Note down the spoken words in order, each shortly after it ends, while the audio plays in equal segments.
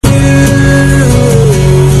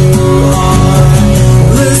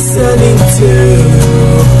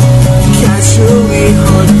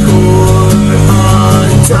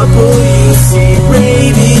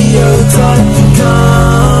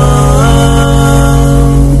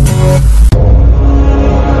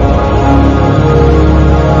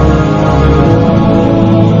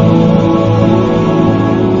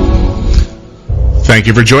Thank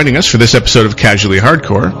you for joining us for this episode of Casually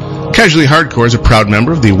Hardcore. Casually Hardcore is a proud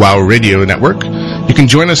member of the WOW Radio Network. You can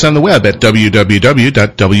join us on the web at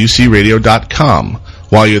www.wcradio.com.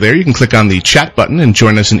 While you're there, you can click on the chat button and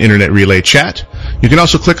join us in Internet Relay Chat. You can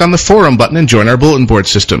also click on the forum button and join our bulletin board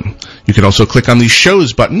system. You can also click on the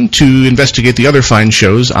shows button to investigate the other fine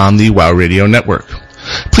shows on the WOW Radio Network.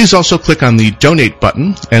 Please also click on the donate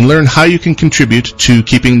button and learn how you can contribute to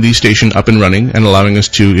keeping the station up and running and allowing us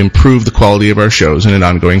to improve the quality of our shows in an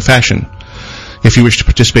ongoing fashion. If you wish to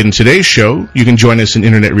participate in today's show, you can join us in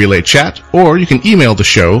Internet Relay Chat, or you can email the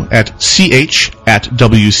show at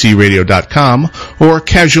ch@wcradio.com or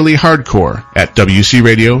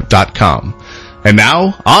casuallyhardcore@wcradio.com. And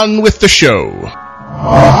now, on with the show.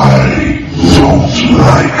 I don't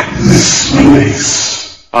like this place.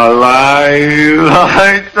 Alive!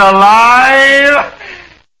 It's alive!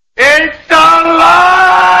 It's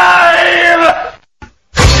alive!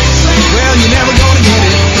 Well, you're never gonna get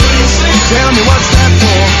it. Tell me what's that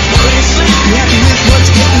for? You happy with what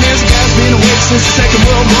you're getting? There's a guy's been awake since the Second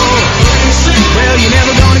World War. Well, you're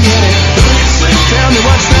never gonna get it. Tell me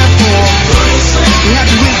what's that for? You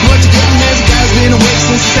happy with what you're getting? There's a guy's been awake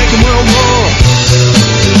since the Second World War.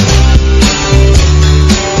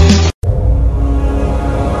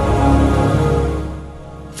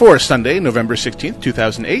 For Sunday, November 16th,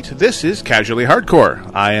 2008, this is Casually Hardcore.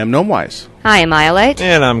 I am Gnomewise. Hi, I'm Iolite.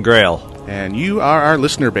 And I'm Grail. And you are our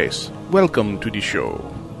listener base. Welcome to the show.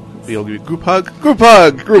 We'll give you a group hug. Group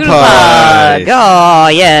hug! Group hug! Oh,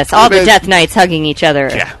 yes. All the Death Knights hugging each other.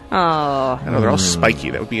 Yeah. Oh. I know, they're all spiky.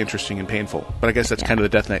 That would be interesting and painful. But I guess that's kind of the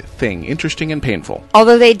Death Knight thing. Interesting and painful.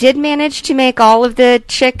 Although they did manage to make all of the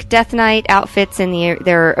chick Death Knight outfits in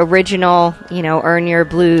their original, Earn Your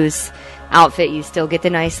Blues outfit. You still get the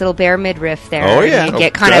nice little bare midriff there. Oh, yeah. And you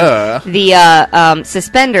get kind of the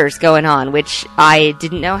suspenders going on, which I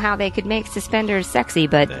didn't know how they could make suspenders sexy,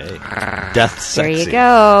 but Death sexy. there you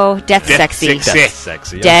go. Death sexy. Death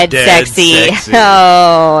sexy. Dead sexy.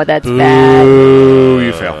 Oh, that's bad. Ooh,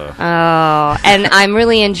 you fail. Oh, and I'm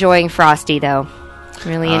really enjoying Frosty, though.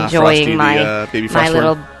 Really enjoying Frosty, my baby my frostworm.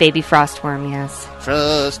 little baby frostworm, yes.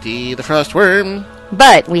 Frosty the Frostworm.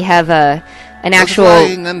 But we have an actual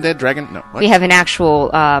Flying undead dragon. No. What? we have an actual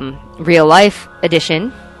real life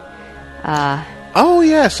edition. Oh,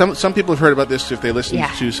 yeah. Some people have heard about this if they listened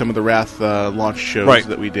Yeah. to some of the Wrath launch shows Right.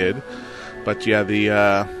 that we did. But, yeah, the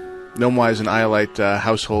Gnomewise and Iolite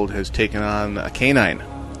household has taken on a canine.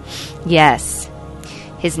 Yes.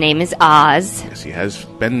 His name is Oz. Yes, he has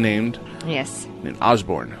been named Yes.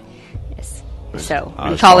 Osborne. Yes. So we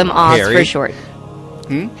Oz. call him Oz Harry? for short.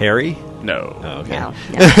 Harry? No. Oh, okay. No.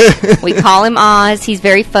 We call him Oz. He's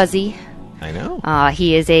very fuzzy. I know.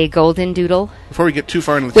 He is a golden doodle. Before we get too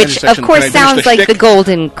far into the tangent Which, section, of course, can I finish sounds like the shtick?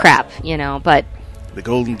 golden crap, but The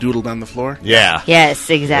golden doodle on the floor. Yeah. yes,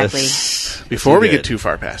 exactly. Yes. Before Too we good. get too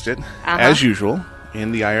far past it, Uh-huh. as usual,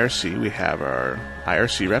 in the IRC, we have our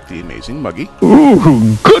IRC rep, the amazing Muggy.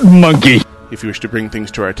 Ooh, good monkey. If you wish to bring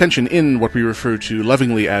things to our attention in what we refer to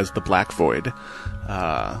lovingly as the Black Void,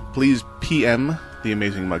 please PM the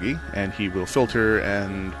amazing Muggy, and he will filter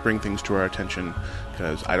and bring things to our attention,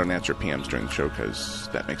 because I don't answer PMs during the show, because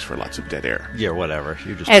that makes for lots of dead air. Yeah, whatever.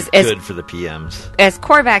 You're just As- good for the PMs. As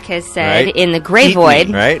Korvac has said, Right. in the Grey Eat me, Void,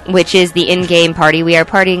 right? which is the in-game party, we are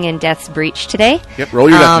partying in Death's Breach today. Yep,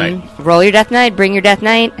 roll your Death Knight. Roll your Death Knight, bring your Death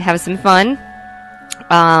Knight, have some fun.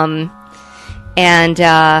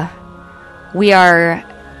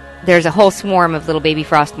 There's a whole swarm of little baby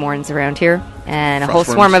Frostmourns around here, and a whole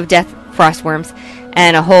Frostworms. swarm of Frostworms,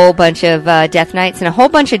 and a whole bunch of Death Knights, and a whole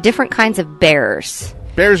bunch of different kinds of bears.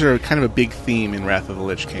 Bears are kind of a big theme in Wrath of the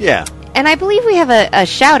Lich King. Yeah. And I believe we have a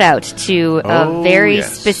shout-out to Oh, a very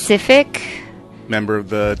yes. specific Member of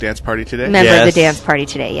the dance party today. member of Yes. the dance party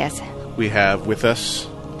today, yes. We have with us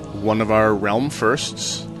one of our realm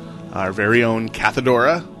firsts, our very own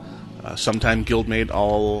Cathedora, sometime guildmate,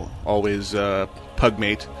 always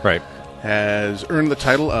pugmate, Right. has earned the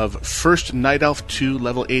title of First Night Elf 2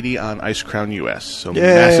 Level 80 on Ice Crown US. So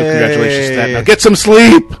massive congratulations to that. Now get some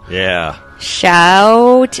sleep! Yeah.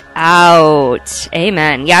 Shout out.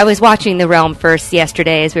 Amen. Yeah, I was watching the Realm First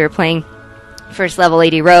yesterday as we were playing First Level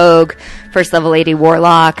 80 Rogue, First Level 80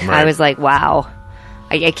 Warlock. Right. I was like, wow.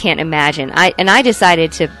 I can't imagine. I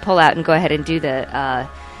decided to pull out and go ahead and do the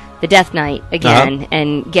Death Knight again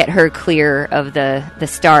and get her clear of the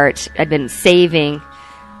start. I'd been saving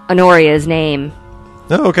Honoria's name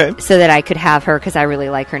Oh, okay. so that I could have her because I really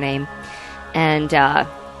like her name, and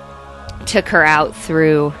took her out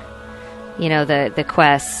through, the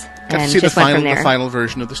quests, Got to and see just the went from there. final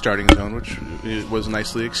version of the starting zone, which was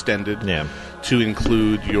nicely extended Yeah. to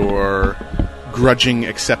include your grudging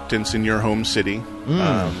acceptance in your home city.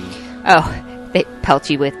 Oh, they pelt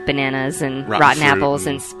you with bananas and rotten fruit apples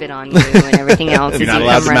and spit on you and everything else. You're as not you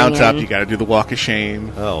allowed come to mount running up. in. You got to do the walk of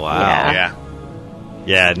shame. Oh, wow. Yeah. Yeah.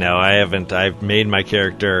 Yeah, no, I haven't. I've made my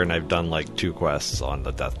character, and I've done like 2 quests on the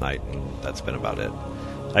Death Knight, and that's been about it.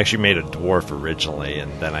 I actually made a dwarf originally,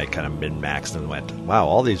 and then I kind of min-maxed and went, wow,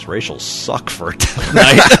 all these racials suck for Death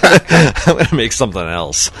Knight. I'm going to make something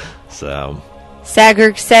else. So,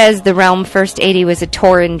 Sagurk says the Realm First 80 was a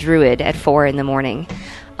Tauren druid at 4 in the morning.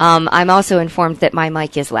 I'm also informed that my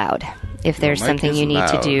mic is loud. If there's Mic something is you need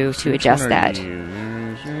to loud. do to adjust that. You?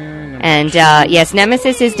 And yes,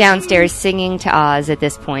 Nemesis is downstairs singing to Oz at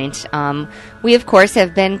this point. We, of course,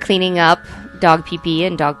 have been cleaning up dog pee-pee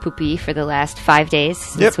and dog poopy for the last 5 days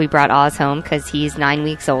since we brought Oz home because he's 9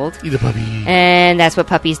 weeks old. Eat a puppy. And that's what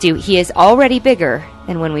puppies do. He is already bigger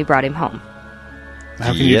than when we brought him home.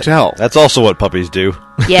 How can you tell? That's also what puppies do.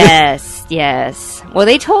 Yes, yes. Well,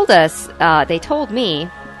 they told me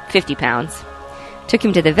 50 pounds. Took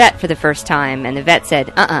him to the vet for the first time, and the vet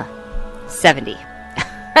said, 70.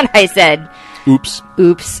 And I said, Oops.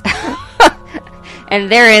 And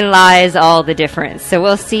therein lies all the difference. So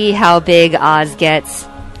we'll see how big Oz gets.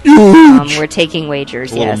 We're taking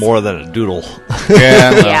wagers, A little yes. more than a doodle.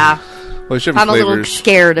 Yeah. well, Yeah. Well, there's different I'm a little flavors.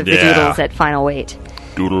 scared of the Yeah. doodles at final weight.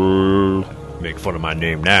 Doodle. Make fun of my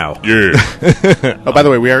name now. Yeah. Oh, by the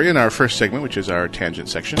way, we are in our first segment, which is our tangent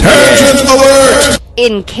section.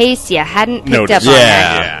 In case you hadn't picked Notice. up on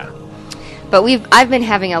Yeah. that. But I've been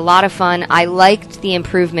having a lot of fun. I liked the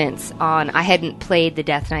improvements on. I hadn't played the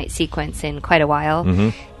Death Knight sequence in quite a while,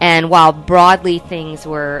 and while broadly things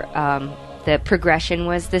were the progression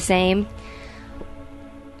was the same,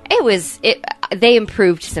 they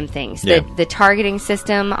improved some things. Yeah. The targeting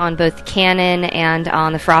system on both the cannon and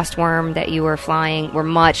on the Frostworm that you were flying were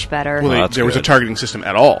much better. Well, that's there was a good. targeting system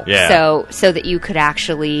at all. Yeah. So that you could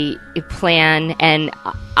actually plan, and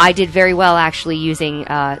I did very well actually using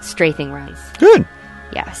strafing runs. Good.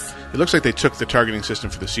 Yes. It looks like they took the targeting system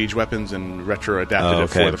for the siege weapons and retro-adapted Oh, it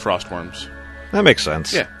okay. for the Frostworms. That makes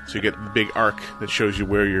sense. Yeah, so you get the big arc that shows you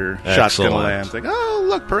where your shot's going to Excellent. land. It's like, oh,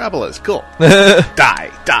 look, parabolas. Cool.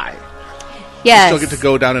 Die. Yes. Still get to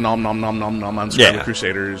go down and nom on Scarlet Yeah.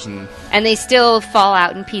 Crusaders. And they still fall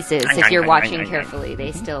out in pieces if you're watching carefully.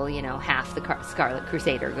 They still, half the Scarlet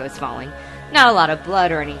Crusader goes falling. Not a lot of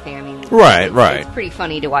blood or anything. I mean, Right. It's pretty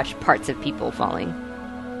funny to watch parts of people falling.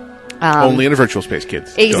 Only in a virtual space,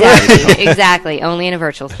 kids. Exactly. Only in a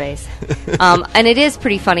virtual space. And it is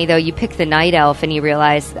pretty funny, though. You pick the Night Elf and you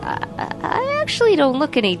realize, I actually don't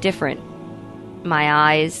look any different. My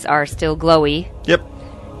eyes are still glowy. Yep.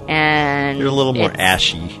 And You're a little more it's-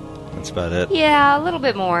 ashy. That's about it. Yeah, a little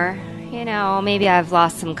bit more. Maybe I've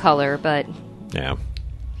lost some color, but Yeah.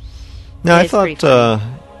 No, I It's pretty thought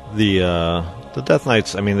the Death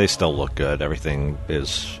Knights. I mean, they still look good. Everything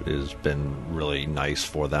is been really nice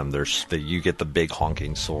for them. You get the big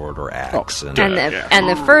honking sword or axe, and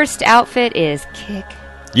the first outfit is kick.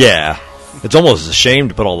 yeah, it's almost a shame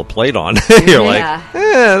to put all the plate on. You're Yeah. like,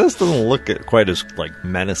 this doesn't look quite as like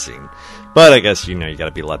menacing. But I guess you got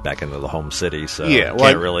to be let back into the home city, so Yeah, you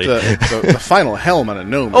well, can't really. the final helm on a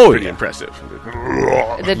gnome is Oh, pretty yeah. impressive.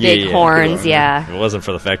 The big Yeah. horns, yeah. If it wasn't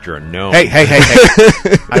for the fact you're a gnome. Hey!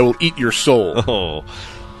 I will eat your soul. Oh,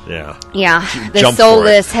 yeah. Yeah, the Jump for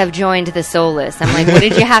soulless have joined the soulless. I'm like, what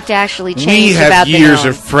did you have to actually We change have about years the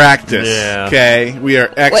of practice. Yeah. Okay, we are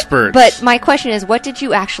experts. But my question is, what did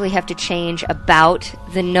you actually have to change about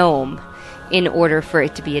the gnome in order for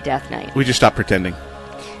it to be a Death Knight? we just stopped pretending.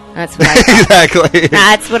 That's what I thought. Exactly.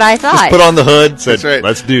 That's what I thought. Just put on the hood. Said, That's right.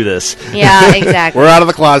 let's do this. Yeah, exactly. We're out of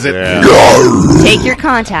the closet. Yeah. Take your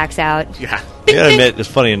contacts out. Yeah. I gotta admit, it's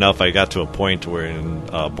funny enough. I got to a point where in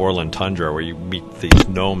Borland Tundra, where you meet these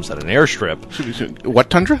gnomes at an airstrip. What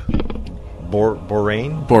tundra?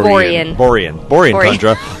 Borean Borean. Borean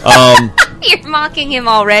Tundra. You're mocking him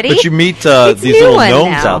already. But you meet It's these new little one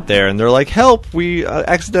gnomes now. out there, and they're like, "Help! We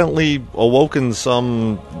accidentally awoken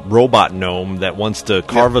some robot gnome that wants to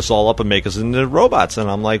carve us all up and make us into robots." And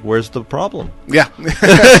I'm like, "Where's the problem?" Yeah.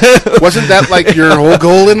 Wasn't that like your whole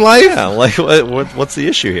goal in life? Yeah, like what's the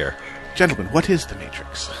issue here? Gentlemen, what is the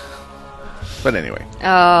Matrix? But anyway.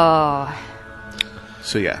 Oh.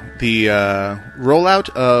 So yeah, the rollout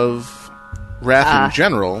of Wrath in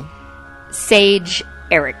general. Sage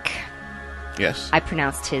Eric. Yes. I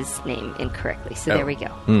pronounced his name incorrectly, so Oh. there we go.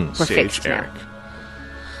 Hmm. We're Sage fixed Eric.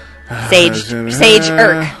 now. Sage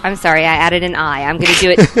Erk. I'm sorry, I added an I. I'm going to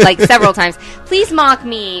do it like several times. Please mock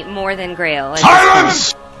me more than Grail.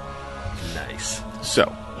 Silence! Nice.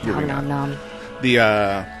 So here we Nom go. nom nom.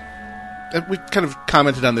 The we kind of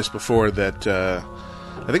commented on this before that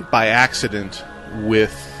I think by accident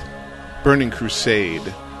with Burning Crusade,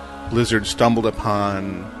 Blizzard stumbled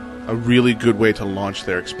upon a really good way to launch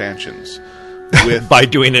their expansions. With By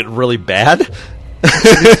doing it really bad?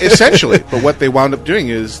 essentially. But what they wound up doing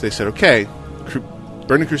is they said, okay,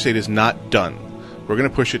 Burning Crusade is not done. We're going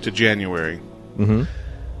to push it to January. Mm-hmm.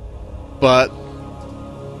 But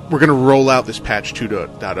we're going to roll out this patch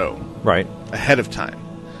 2.0 Right. ahead of time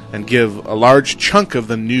and give a large chunk of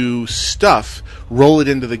the new stuff, roll it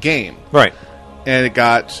into the game. Right. And it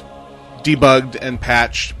got debugged and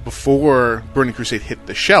patched before Burning Crusade hit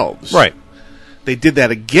the shelves. Right. They did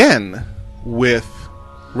that again with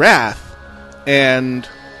Wrath, and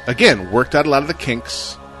again, worked out a lot of the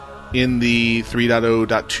kinks in the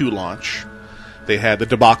 3.0.2 launch. They had the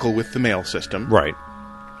debacle with the mail system. Right.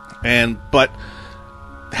 But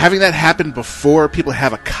having that happen before people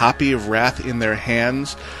have a copy of Wrath in their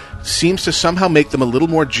hands seems to somehow make them a little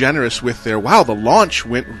more generous with their, wow, the launch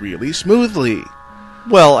went really smoothly.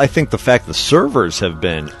 Well, I think the fact the servers have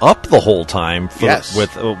been up the whole time Yes.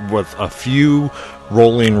 with a few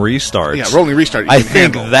rolling restarts. Yeah, rolling restart. You I can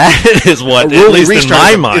think handle. that is what, A at rolling least in restart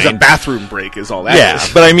my is mind, a bathroom break. Is all that yeah,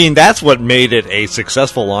 is. but I mean that's what made it a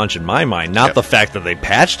successful launch in my mind. Not Yep. the fact that they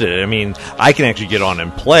patched it. I mean, I can actually get on and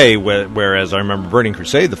play. Whereas I remember Burning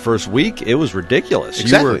Crusade the first week, it was ridiculous.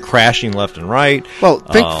 Exactly. You were crashing left and right. Well,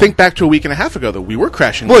 think back to a week and a half ago, though. We were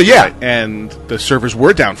crashing. Well, left and yeah. right, and the servers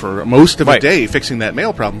were down for most of Right. a day fixing that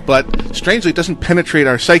mail problem. But strangely, it doesn't penetrate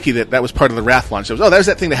our psyche that was part of the Wrath launch. That was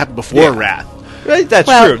that thing that happened before Yeah. Wrath. Right, that's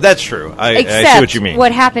Well, true. That's true. I Except see what you mean.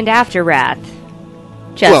 what happened after Wrath,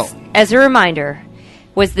 just Well- as a reminder,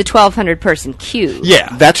 was the 1,200 person queue. Yeah,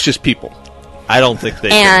 That's just people. I don't think they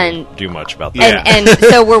And- can do much about that. And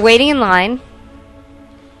so we're waiting in line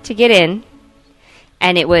to get in,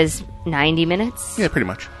 and it was 90 minutes Yeah, pretty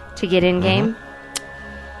much. to get in game.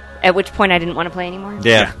 At which point I didn't want to play anymore.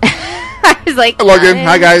 Yeah. I was like, Log in.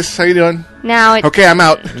 Hi, guys. How you doing? Now it, Okay, I'm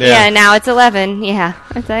out. yeah, now it's 11. Yeah,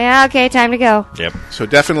 it's like, yeah, okay, time to go. Yep. So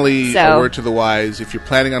definitely So- a word to the wise. If you're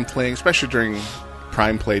planning on playing, especially during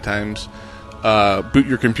prime play times, boot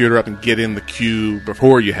your computer up and get in the queue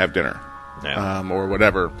before you have dinner, Yeah. or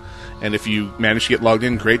whatever. And if you manage to get logged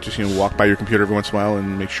in, great. Just walk by your computer every once in a while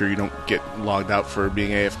and make sure you don't get logged out for being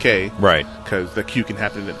AFK. Right. Because the queue can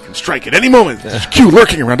happen and it can strike at any moment. There's a queue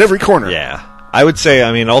lurking around every corner. Yeah. I would say,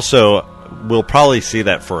 I mean, also, we'll probably see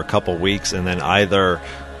that for a couple weeks, and then either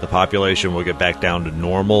the population will get back down to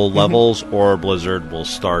normal levels, or Blizzard will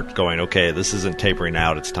start going, okay, this isn't tapering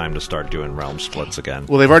out, it's time to start doing realm splits again.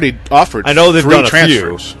 Well, they've already offered I know they've 3 done a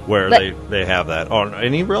transfers. few where But- they have that. On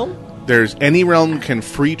any realm? There's any realm can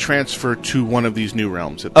free transfer to one of these new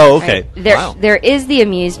realms. Oh, okay. Right. There, Wow. there is the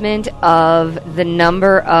amusement of the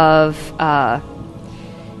number of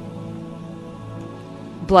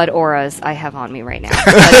blood auras I have on me right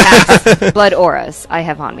now. Blood auras I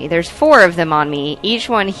have on me. There's 4 of them on me, each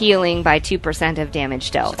one healing by 2% of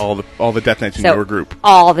damage dealt. all the Death Knights in So your group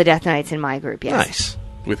all the Death Knights in my group, yes. Nice.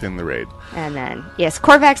 within the raid. And then, yes,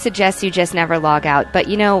 Korvac suggests you just never log out. But,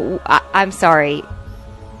 you know, I'm sorry.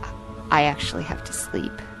 I actually have to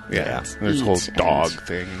sleep. Yeah, and there's a whole eat dog and-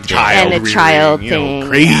 thing, And child a rearing, child you know, thing,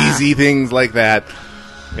 crazy things like that.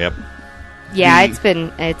 Yep. Yeah,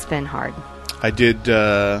 The- it's been hard. I did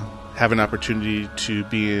have an opportunity to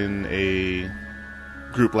be in a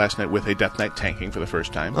group last night with a Death Knight tanking for the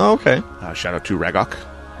first time. Oh, okay. Shout out to Ragok,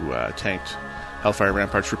 who tanked Hellfire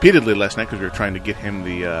Ramparts repeatedly last night because we were trying to get him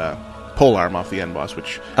the pole arm off the end boss,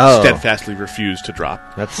 which steadfastly refused to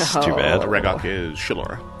drop. That's Oh. too bad. Ragok is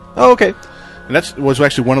Shilora. Oh, okay. And that was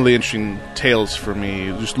actually one of the interesting tales for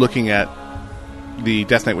me, just looking at the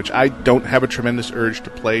Death Knight, which I don't have a tremendous urge to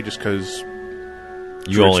play just because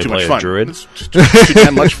You only too play much a fun. druid? It's just too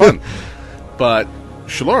damn much fun. But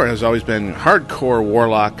Shilora has always been hardcore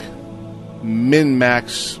warlock.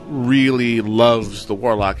 Min-Max really loves the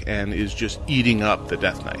warlock and is just eating up the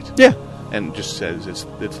Death Knight. Yeah. And just says it's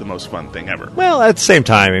the most fun thing ever. Well, at the same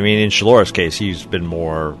time, I mean, in Shalora's case, he's been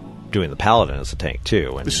more doing the paladin as a tank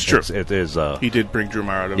too. And This is true. It is He did bring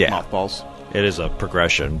Drumar out of Yeah. mothballs. it is a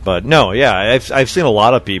progression, but no, yeah, I've seen a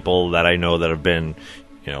lot of people that I know that have been,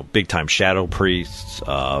 you know, big time shadow priests,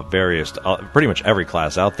 various, pretty much every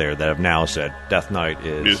class out there that have now said Death Knight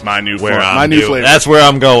is my new where form, I'm my new doing- flavor. That's where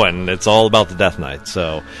I'm going. It's all about the Death Knight.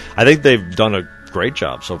 So I think they've done a great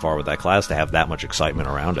job so far with that class to have that much excitement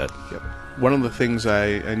around it. Yep. One of the things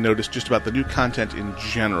I noticed just about the new content in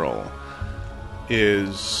general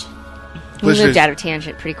is We moved out of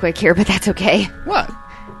tangent pretty quick here, but that's okay. What?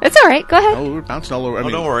 That's all right. Go ahead. Oh, we're bouncing all over. I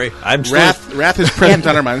mean, don't worry. I'm still Wrath is present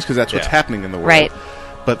on our minds because that's what's Yeah. happening in the world. Right.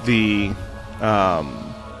 But the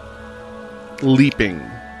leaping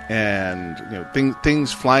and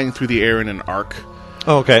things flying through the air in an arc,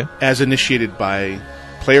 Oh, okay. as initiated by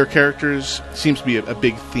player characters, seems to be a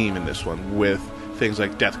big theme in this one, with things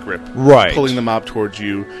like Death Grip, Right. pulling the mob towards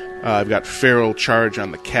you. I've got Feral Charge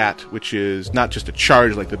on the cat, which is not just a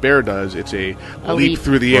charge like the bear does, it's a leap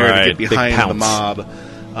through the air to Right, get big behind the pounce.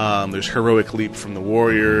 mob. There's Heroic Leap from the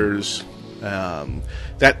warriors.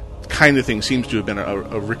 That kind of thing seems to have been a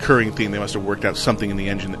recurring theme. They must have worked out something in the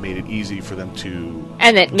engine that made it easy for them to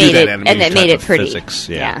And that do made that it animation and that made type it of pretty. physics,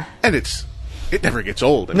 yeah. and it never gets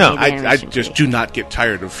old. I No. mean, Made the I animation just pretty. do not get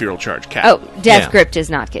tired of Feral Charge cat. Oh, Death Yeah. Grip does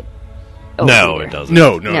not get. old No, either. it doesn't.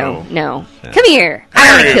 no. No. Come here.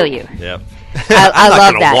 I want to kill you. Yep. I I'm not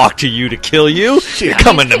love gonna that. walk to you to kill you. You're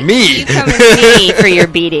coming to me. You come to me for your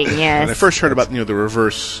beating. When I Yes. first heard about the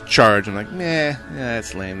reverse charge, I'm like, yeah,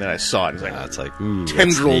 that's lame. Then I saw it. It's like It's like, ooh, that's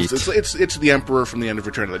tendrils. neat. It's the Emperor from the end of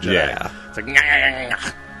Return of the Jedi. Yeah. It's like,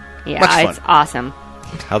 "Nyah." Yeah, Much fun. it's awesome.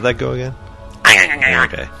 How'd that go again?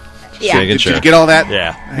 Okay. Yeah. Making Did sure. you get all that?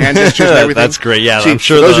 Yeah. Hand gestures and everything. That's great. Yeah, See, I'm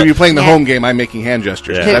sure for those the- of you playing the Yeah. home game, I'm making hand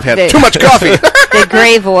gestures. Yeah. 'cause I've had The- too much coffee. The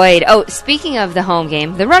Grey Void. Oh, speaking of the home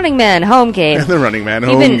game, the Running Man home game. The Running Man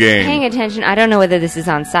You've home been game. paying attention. I don't know whether this is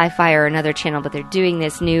on Sci-Fi or another channel, but they're doing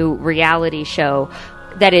this new reality show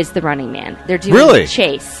that is the Running Man. They're doing Really?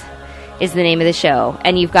 Chase is the name of the show,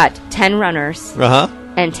 and you've got 10 runners Uh-huh.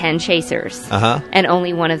 and 10 chasers, Uh-huh. and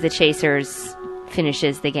only one of the chasers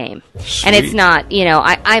finishes the game. And it's Sweet. not,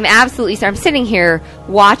 I'm absolutely. I'm sitting here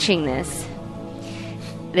watching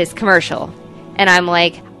this commercial, and I'm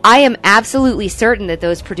like, I am absolutely certain that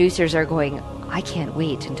those producers are going, I can't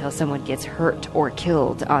wait until someone gets hurt or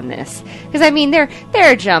killed on this, because I mean they're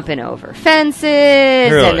jumping over fences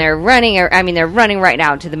Really? and they're running. They're running right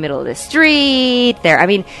out into the middle of the street.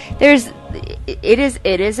 It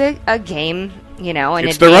is a game. An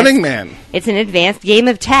It's the Running Man. It's an advanced game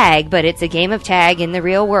of tag, but it's a game of tag in the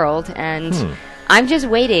real world, and I'm just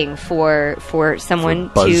waiting for someone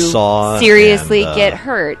For to Buzzsaw seriously and, get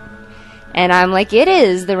hurt. And I'm like, it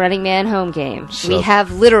is the Running Man home game. So- We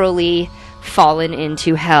have literally fallen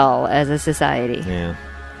into hell as a society. Yeah.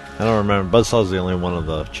 I don't remember. Buzzsaw's the only one of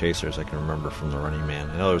the chasers I can remember from the Running Man.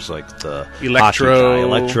 I know there's like the Electro. hockey guy,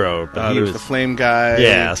 Electro, but he there's was the Flame Guy.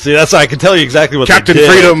 Yeah, see, that's I can tell you exactly what Captain they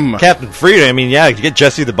did. Freedom. Captain Freedom. I mean, yeah, you get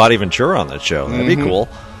Jesse the Body Ventura on that show. That'd be cool.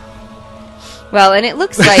 Well, and it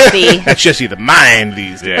looks like That's Jesse the Mind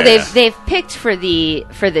these days. well, they've picked for the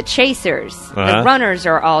chasers. The Uh-huh. runners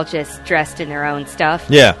are all just dressed in their own stuff.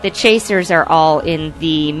 Yeah. The chasers are all in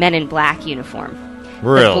the Men in Black uniform.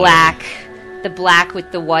 Really? The black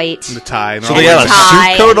with the white. The tie. and So all they got a that.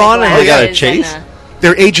 tie suit coat and the on and they got a glasses chase? and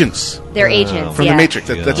They're agents they're agents from yeah. the Matrix.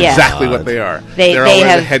 That's Yeah. exactly what they are. They They're all wearing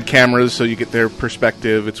have- the head cameras, so you get their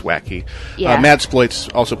perspective. It's wacky. Yeah. Mad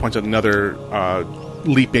Sploits also points out another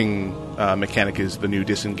leaping mechanic is the new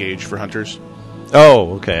disengage for hunters.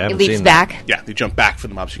 Oh, okay. I It haven't leaps seen back. Yeah, they jump back for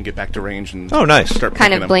the mobs. You can get back to range and Oh, nice. start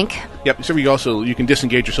Kind picking of them. blink. Yep. So you can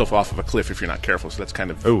disengage yourself off of a cliff if you're not careful. So that's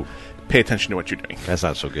kind of Ooh. pay attention to what you're doing. That. That's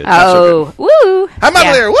not so good. Oh, woo! I'm out Yeah.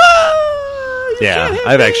 of there. Whoa! Yeah,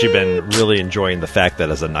 I've actually been really enjoying the fact that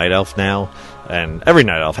as a night elf now, and every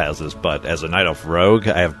night elf has this, but as a night elf rogue,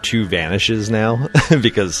 I have 2 vanishes now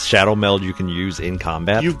because shadow meld you can use in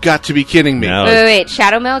combat. You've got to be kidding me. No. Wait.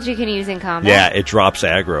 Shadow meld you can use in combat. Yeah, it drops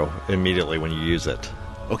aggro immediately when you use it.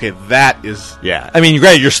 Okay, that is Yeah, I mean,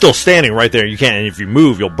 granted, you're still standing right there. You can't, and if you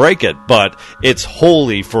move, you'll break it. But it's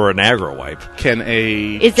wholly for an aggro wipe. can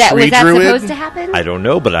a Was that druid, supposed to happen? I don't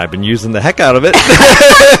know, but I've been using the heck out of it.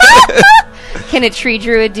 Can a tree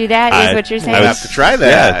druid do that? Is what you're saying? I would have to try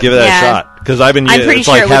that. Yeah, give it that Yeah. a shot because I've been. I'm pretty it's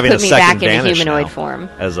sure like it would having put a me second back in a vanish humanoid now form.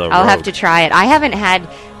 As a I'll have rogue. to try it.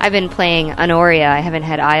 I've been playing Honoria. I haven't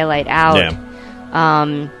had Iolite out.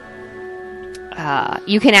 Yeah.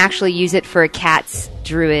 You can actually use it for a cat's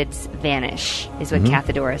druid's vanish, is what Mm-hmm.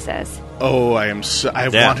 Cathedora says. Oh,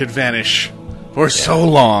 I've Yeah. wanted Vanish for so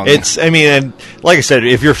long. It's, I mean, and like I said,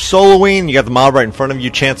 if you're soloing, you got the mob right in front of you,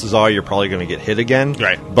 chances are you're probably going to get hit again.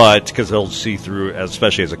 Right. But, because he'll see through,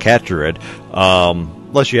 especially as a cat druid,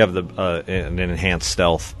 unless you have an enhanced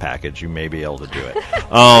stealth package, you may be able to do it.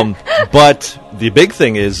 But the big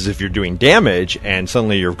thing is if you're doing damage and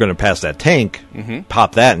suddenly you're going to pass that tank,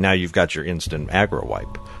 pop that, and now you've got your instant aggro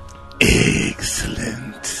wipe.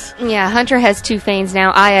 excellent. Yeah, Hunter has 2 feigns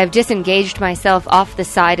now. I have disengaged myself off the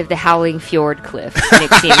side of the Howling Fjord cliff,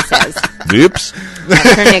 Nixium says. Oops.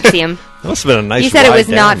 That's her Nixium. That must have been a nice You said it ride was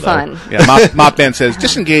not down, though. fun. Yeah, Mop Man says,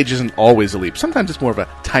 disengage isn't always a leap. Sometimes it's more of a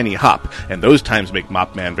tiny hop, and those times make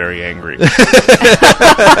Mop Man very angry.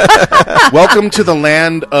 Welcome to the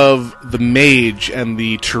land of the mage and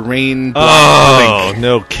the terrain block. Oh,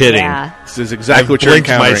 no kidding. Yeah. This is exactly I've what you're blinked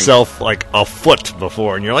encountering. myself like a foot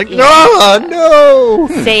before, and you're like, Yeah. no!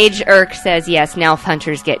 Sage Irk says, yes, Nelf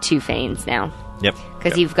Hunters get 2 Fanes now. Yep.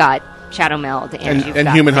 Because you've got Shadow Meld and you've And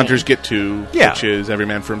got human Fane. hunters get 2, Yeah. which is every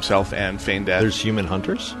man for himself and Feign Death. There's human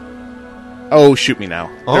hunters? Oh, shoot me now.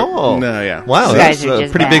 Oh. No, yeah. Wow, You that's guys are a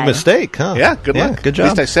just pretty big bad. mistake, huh? Yeah, good luck. Good job. At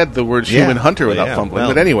least I said the words human hunter without fumbling. well,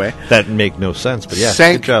 But anyway, that make no sense, but yeah,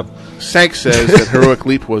 Sank, good job. Sank says that Heroic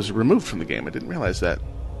Leap was removed from the game. I didn't realize that.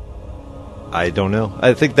 I don't know.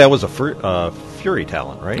 I think that was a Fury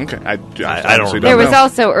talent, right? Okay. I don't honestly remember. There was know.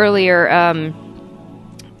 also earlier,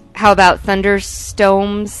 how about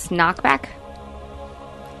Thunderstorm's knockback?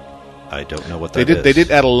 I don't know what They that is.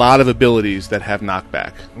 did add a lot of abilities that have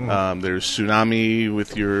knockback. There's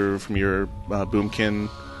Tsunami from your Boomkin,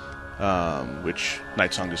 which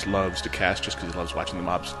Nightsong just loves to cast just because he loves watching the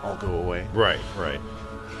mobs all go away. Right.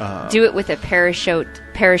 Do it with a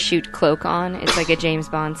parachute cloak on. It's like a James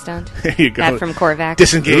Bond stunt. There you go. That from Korvac.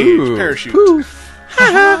 Disengage, Ooh. parachute.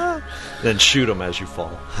 Then shoot them as you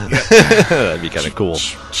fall. That'd be kind of cool.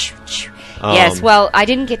 Yes, well, I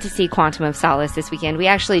didn't get to see Quantum of Solace this weekend. We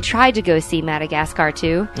actually tried to go see Madagascar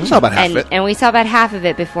 2. We saw about half of it. And we saw about half of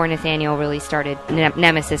it before Nathaniel really started,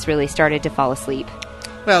 Nemesis really started to fall asleep.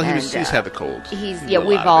 Well, And, he's had the cold.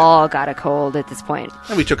 We've all got a cold at this point.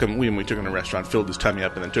 And we took him to a restaurant, filled his tummy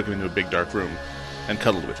up, and then took him into a big dark room and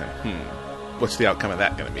cuddled with him. What's the outcome of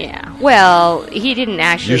that going to be? Yeah. Well, he didn't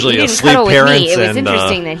actually. Usually he didn't asleep cuddle with me. parents It was and,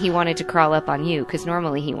 interesting that he wanted to crawl up on you because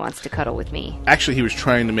normally he wants to cuddle with me. Actually, he was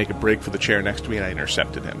trying to make a break for the chair next to me, and I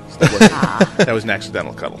intercepted him. So that was an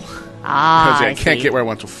accidental cuddle. I was like, I can't see. get where I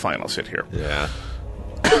want to. Fine, I'll sit here. Yeah.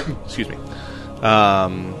 Excuse me.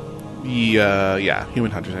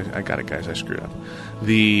 Human Hunters. I got it, guys. I screwed up.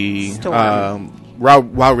 The Storm.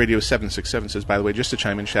 WoW Radio 767 says, by the way, just to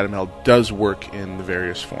chime in, Shadow Meld does work in the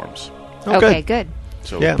various forms. Okay, good.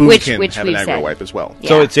 So Yeah. Boomkin Which have an we aggro said. wipe as well. Yeah.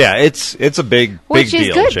 So it's a big Which is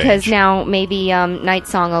deal good change. because now maybe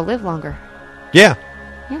Nightsong will live longer. Yeah.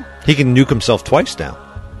 Yeah. He can nuke himself twice now.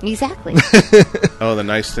 Exactly. Oh, the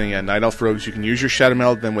nice thing, Night Elf Rogues, you can use your Shadow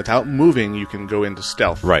Meld, then without moving, you can go into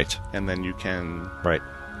stealth. Right. And then you can Right.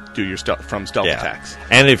 do your stealth Yeah. attacks.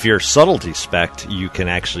 And if you're subtlety spec, you can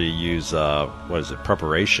actually use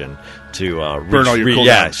preparation to Burn all your cooldowns.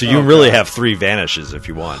 Yeah, so you Oh, really God. have 3 vanishes if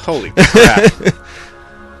you want. Holy crap.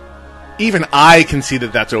 Even I can see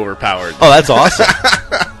that that's overpowered. Oh, that's awesome.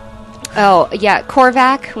 Oh, yeah,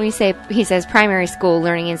 Korvac, he says primary school,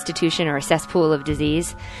 learning institution, or a cesspool of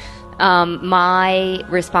disease. My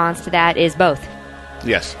response to that is both.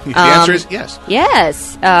 Yes. The answer is yes.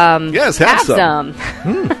 Yes. Yes, have some.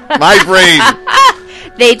 some. My brain.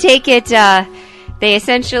 They take it, they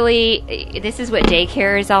essentially, this is what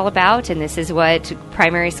daycare is all about, and this is what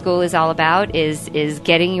primary school is all about, is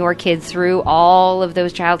getting your kids through all of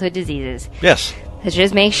those childhood diseases. Yes. Let's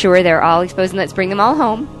just make sure they're all exposed, and let's bring them all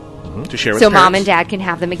home, To share with so parents. mom and dad can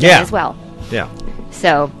have them again Yeah. as well. Yeah.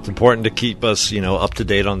 So, It's important to keep us, up to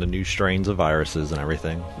date on the new strains of viruses and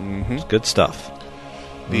everything. Mm-hmm. It's good stuff.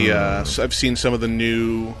 So I've seen some of the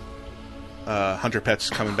new hunter pets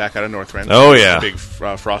coming back out of Northrend. Oh, yeah. The big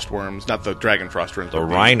frost worms, not the dragon frost worms. The but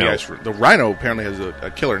rhino. The rhino apparently has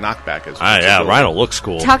a killer knockback. Yeah, Rhino looks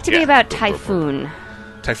cool. talk to me Yeah. about Typhoon.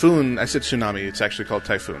 Typhoon, I said tsunami. It's actually called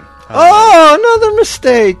Typhoon. Oh, another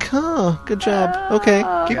mistake. Huh. Good job. Okay,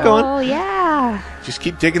 keep going. Oh, yeah. Just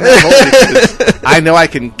keep digging that hole because I know I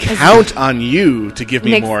can count on you to give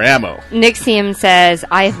me Next- more ammo. Nixium says,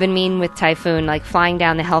 I have been mean with Typhoon, like flying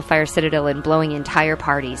down the Hellfire Citadel and blowing entire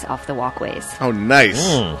parties off the walkways. Oh, nice.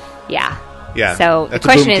 Yeah. Yeah. So that's the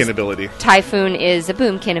question a boomkin is, able Typhoon is a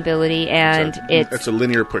boomkin ability, and it's a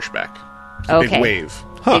linear pushback. It's a okay. big wave.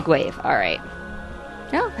 Big wave. All right.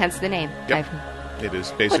 No, hence the name. Yep. Typhoon. It is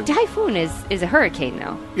Well, basically Typhoon is a hurricane,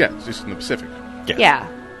 though. yeah, it's just in the Pacific. Yeah.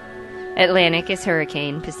 Atlantic is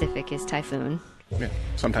hurricane. Pacific is typhoon. Yeah.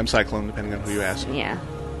 Sometimes cyclone, depending on who you ask. Yeah.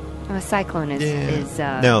 Well, a cyclone is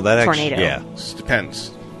No, that actually, tornado. yeah. It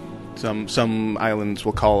depends. Some islands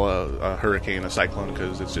will call a hurricane a cyclone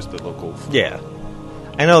because it's just the local. Yeah.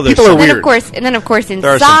 I know there's People are some- weird. And then of course are some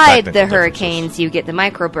inside the technical hurricanes you get the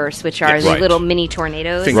microbursts, which are Yes. the Right. little mini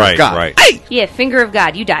tornadoes. Finger Right, of God. right. Hey! Yeah, finger of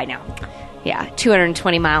God, you die now. Yeah,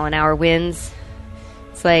 220 mile an hour winds.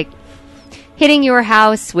 It's like hitting your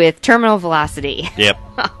house with terminal velocity. Yep.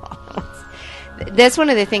 That's one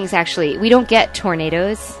of the things, actually. We don't get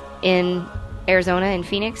tornadoes in Arizona in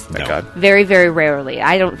Phoenix? Thank God. Very, very rarely.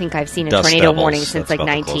 I don't think I've seen a Dust tornado devils, warning since that's like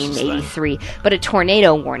about the closest thing. 1983. But a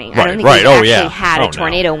tornado warning. I Right, don't think right. we've Oh, actually yeah. had Oh, a no.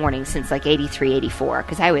 tornado warning since like 83, 84,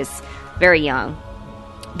 because I was very young.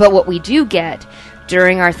 But what we do get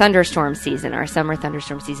during our thunderstorm season, our summer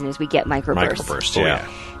thunderstorm season, is we get microbursts. Microburst, Oh, yeah.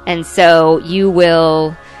 And so you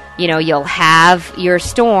will, you'll have your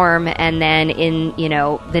storm, and then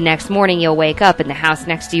the next morning you'll wake up and the house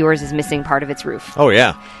next to yours is missing part of its roof. Oh,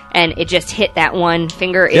 yeah. And it just hit that one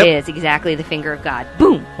finger. Yep. It is exactly the finger of God.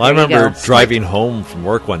 Boom. Well, I There you remember go. driving home from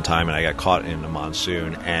work one time, and I got caught in a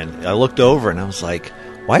monsoon, and I looked over, and I was like,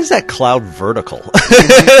 why is that cloud vertical?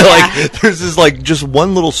 Like, there's this, like, just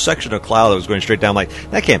one little section of cloud that was going straight down. I'm like,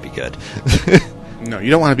 that can't be good. No,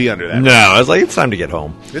 you don't want to be under that. No, I was like, it's time to get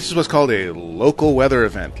home. This is what's called a local weather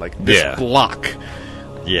event, like this Yeah. block.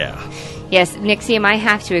 Yeah. Yes, Nixium, I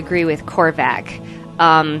have to agree with Korvac.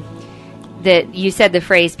 That you said the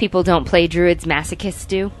phrase, people don't play druids, masochists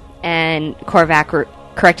do. And Korvac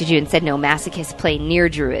corrected you and said, no, masochists play near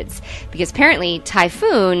druids. Because apparently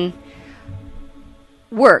Typhoon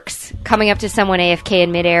works, coming up to someone AFK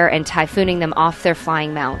in midair and typhooning them off their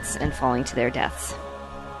flying mounts and falling to their deaths.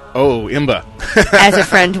 Oh, Imba. As a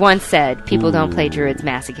friend once said, people don't play druids,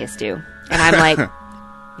 masochists do. And I'm like,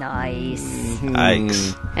 nice.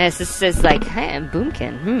 Yikes. And it's just like, hey,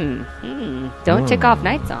 Boomkin. Don't tick off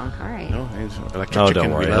Night Song. All right. No, he's electric Oh, chicken.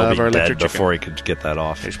 don't worry. We He'll love be our dead electric chicken. before he could get that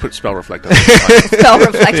off. Just put spell reflect on it. Spell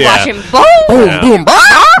reflect, Yeah. watch him. Boom! Yeah. Boom, bah!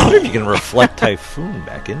 I wonder if you can reflect Typhoon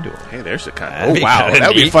back into him. Hey, there's the kind. That'd Oh, be wow. kinda That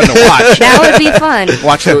would be neat. fun to watch. That would be fun.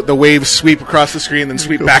 Watch the waves sweep across the screen, then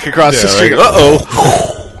sweep back across the Yeah, screen. like,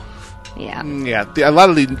 Uh-oh. Yeah. Yeah, a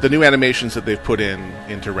lot of the new animations that they've put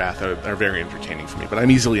into Wrath are very entertaining for me, but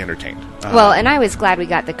I'm easily entertained. Well, and I was glad we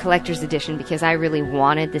got the collector's edition because I really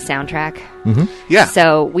wanted the soundtrack. Yeah.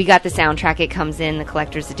 So we got the soundtrack. It comes in the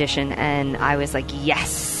collector's edition, and I was like,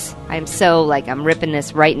 yes. I'm so, I'm ripping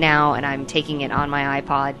this right now, and I'm taking it on my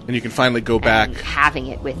iPod and you can finally go back and having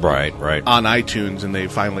it with me. Right. on iTunes, and they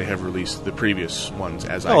finally have released the previous ones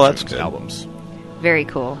as Oh, that's iTunes good. albums. Very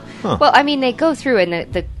cool. Huh. Well, I mean, they go through,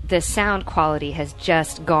 and the sound quality has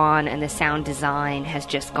just gone, and the sound design has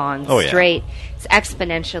just gone Oh, yeah. straight. It's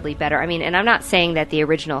exponentially better. I mean, and I'm not saying that the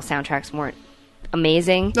original soundtracks weren't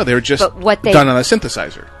amazing. No, they were just but what they done on a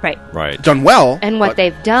synthesizer. right. Right. Done well. And what but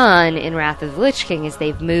they've done in Wrath of the Lich King is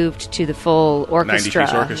they've moved to the full 90 orchestra,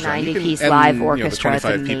 piece orchestra. 90 You piece can- live and, orchestra. the It's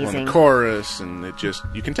 25 people in amazing. the chorus, and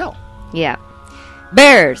you can tell. Yeah,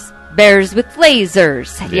 bears with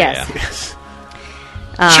lasers. Yes. Yes.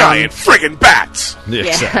 Giant friggin' bats! Yeah,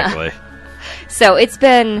 exactly. So it's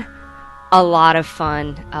been a lot of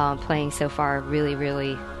fun playing so far. Really,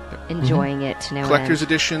 really enjoying it to no Collector's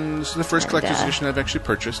end. editions, the first And, collector's edition I've actually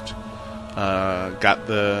purchased. Got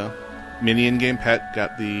the mini in-game pet,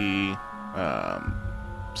 got the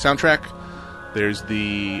soundtrack. There's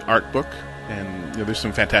the art book, and there's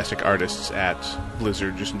some fantastic artists at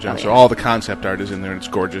Blizzard just in general. Oh, So yeah. all the concept art is in there, and it's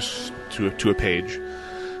gorgeous to a page.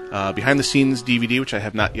 Behind the scenes DVD, which I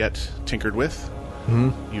have not yet tinkered with.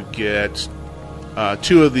 You get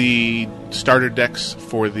 2 of the starter decks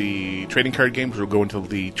for the trading card game, which will go into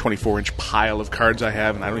the 24-inch pile of cards I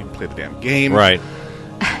have, and I don't even play the damn game. Right.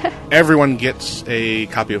 Everyone gets a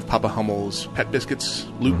copy of Papa Hummel's Pet Biscuits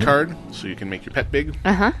loot card, so you can make your pet big.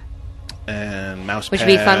 Uh-huh. And mouse Which pad.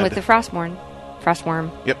 would be fun with the Frostworm.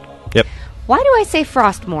 Yep. Yep. Why do I say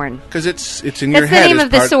Frostmourne? Because it's in That's your the head. name as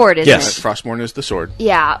of the part- sword, isn't Yes. it? Frostmourne is the sword.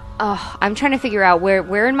 Yeah. I'm trying to figure out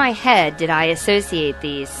where in my head did I associate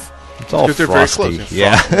these. It's all Because they're frosty. very close.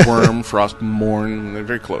 Yeah. Frostworm, Frostmourne, they're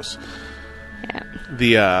very close.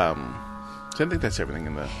 Yeah. So I think that's everything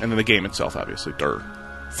and then the game itself, obviously. Durr.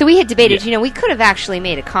 So we had debated, we could have actually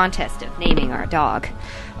made a contest of naming our dog.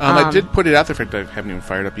 I did put it out there. In fact, I haven't even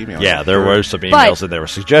fired up email. Yeah, there were some emails and there were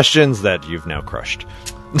suggestions that you've now crushed.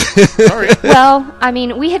 Sorry. Well, I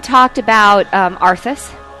mean, we had talked about Arthas.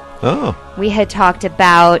 Oh. We had talked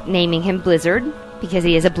about naming him Blizzard because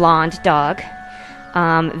he is a blonde dog.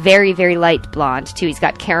 Very, very light blonde, too. He's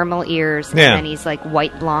got caramel ears, Yeah. and then he's like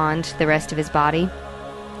white blonde the rest of his body,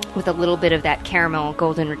 with a little bit of that caramel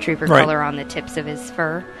golden retriever Right. color on the tips of his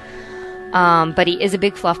fur. But he is a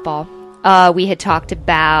big fluff ball. We had talked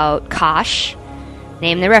about Kosh.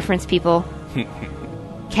 Name the reference, people.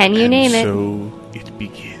 Can you name it? So it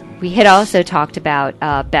begins. We had also talked about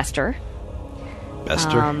Bester.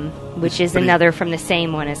 Bester. Which is another from the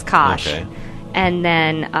same one as Kosh. Okay. And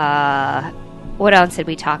then, what else had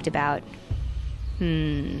we talked about?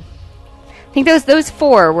 I think those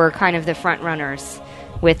 4 were kind of the front runners,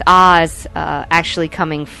 with Oz actually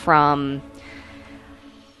coming from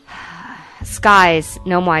Sky's,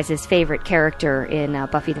 Gnomewise's favorite character in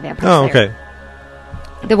Buffy the Vampire Oh, Slayer. okay.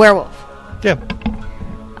 The werewolf. Yeah.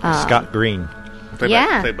 Scott Green. Played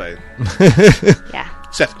Yeah. by Yeah.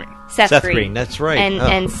 Seth Green. Seth Green, that's right.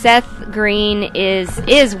 And Seth Green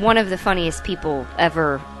is one of the funniest people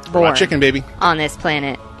ever born Raw chicken, baby. on this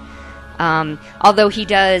planet. Although he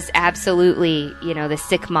does absolutely, the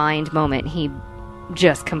sick mind moment, he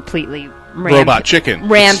just completely Robot chicken.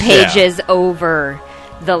 rampages over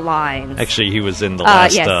the lines. Actually, he was in the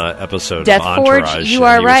last yes. episode Death of Forge, Entourage. you and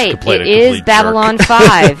are he was right. played It a is complete Babylon jerk.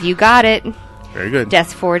 5. You got it. Very good.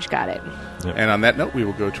 Death Forge got it. And on that note, we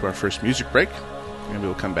will go to our first music break, and we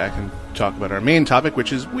will come back and talk about our main topic,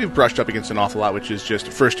 which is we've brushed up against an awful lot, which is just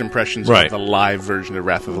first impressions Right. of the live version of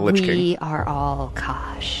Wrath of the Lich King. We are all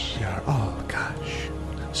Kosh. Oh, gosh.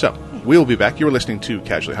 So, we'll be back. You're listening to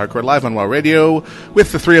Casually Hardcore live on WoW Radio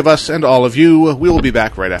with the three of us and all of you. We will be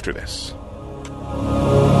back right after this.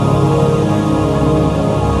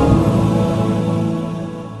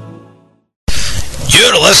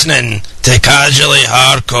 You're listening to Casually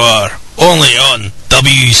Hardcore, only on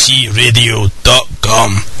WCRadio.com.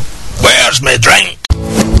 Where's my drink?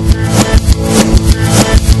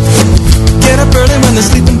 Get up early when the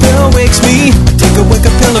sleeping pill wakes me. I take a wake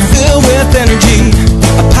up pill to fill with energy.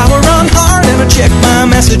 I power on hard and I check my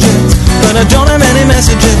messages, but I don't have any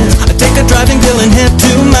messages. I take a driving pill and head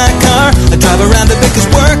to my car. I drive around a bit 'cause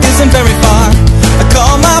work isn't very far. I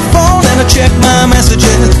call my phone and I check my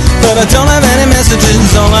messages, but I don't have any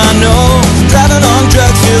messages. All I know is driving on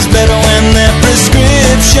drugs feels better when they're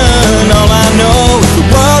prescription. All I know is the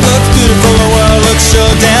world looks beautiful, the world looks so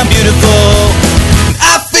damn beautiful.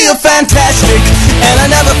 I feel fantastic, and I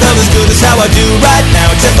never felt as good as how I do right now.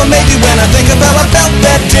 Except for maybe when I think of how I felt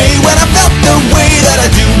that day, when I felt the way that I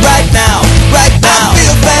do right now. Right now, I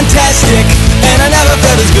feel fantastic, and I never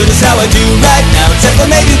felt as good as how I do right now. Except for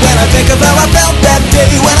maybe when I think of how I felt that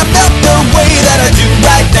day, when I felt the way that I do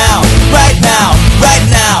right now. Right now, right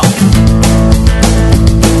now.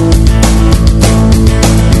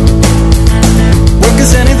 Work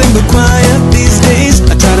is anything but quiet these days.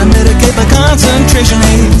 I try to mitigate my concentration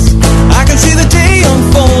haze. I can see the day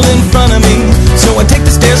unfold in front of me, so I take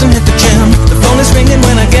the stairs and hit the gym. The phone is ringing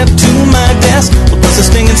when I get to my desk. Well, plus the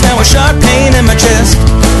stinging's now a sharp pain in my chest.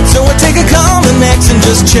 So I take a calming X and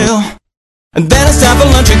just chill. And then it's time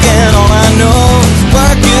for lunch again. All I know is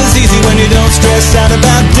work is easy when you don't stress out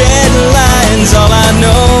about deadlines. All I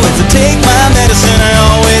know is to take my medicine. I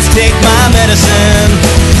always take my medicine.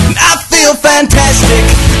 And I feel fantastic,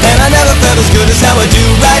 and I never felt as good as how I do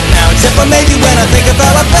right now. Except for maybe when I think of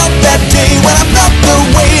how I felt that day, when I felt the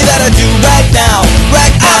way that I do right now.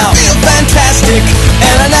 Right now, I feel fantastic,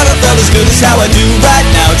 and I never felt as good as how I do right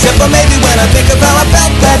now. Except for maybe when I think of how I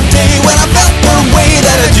felt that day, when I felt the way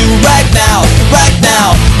that I do right now. Right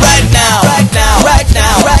now, right now, right now, right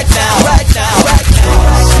now, right now, right now, right now.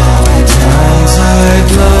 Sometimes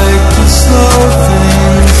I'd like to slow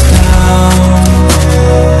things down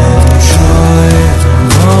and enjoy the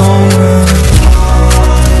moment.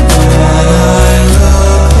 When I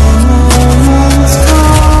look, the moment's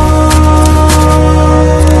gone.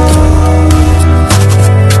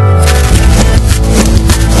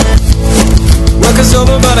 Work is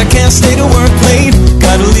over, but I can't stay to work late.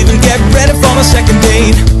 Gotta leave and get ready for my second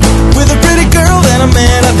date with a pretty girl and a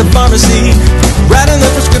man at the pharmacy. Writing the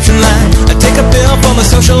prescription line, I take a pill for my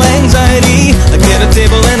social anxiety. I get a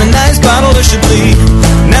table and a nice bottle of Chablis.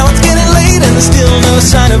 Now it's getting late and there's still no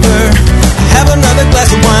sign of her. I have another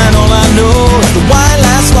glass of wine. All I know is the wine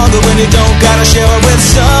lasts longer when you don't gotta share it with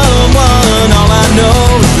someone. All I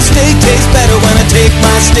know is the steak tastes better when I take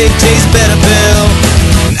my steak tastes better pill.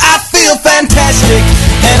 And I feel fantastic,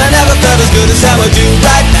 and I never felt as good as how I do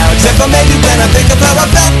right now. Except for maybe when I think of how I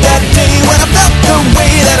felt that day, when I felt the way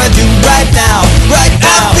that I do right now. Right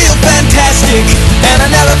now, I feel fantastic, and I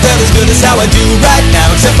never felt as good as how I do right now.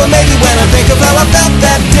 Except for maybe when I think of how I felt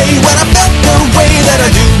that day, when I felt the way that I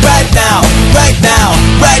do right now. Right now,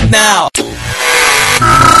 right now.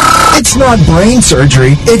 It's not brain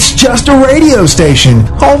surgery, it's just a radio station.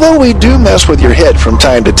 Although we do mess with your head from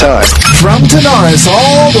time to time. From Tanaris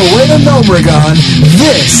all the way to Nomragon,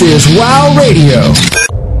 this is WoW Radio.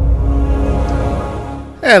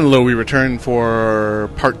 Hello, we return for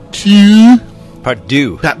part 2. Part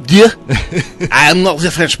 2. Part 2? I'm not the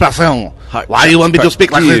French person. Why do you want me to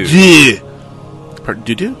speak like that? Part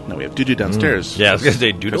doo-doo? No, we have doo-doo downstairs. Yeah, I was going to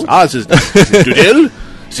say doodle. Oz is doo-doo.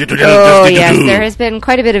 Oh, yes, there has been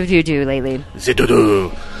quite a bit of doo-doo lately.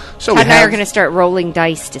 Doo-doo. So Todd and I are going to start rolling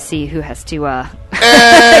dice to see who has to clean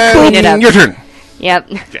clean it up. Your turn. Yep.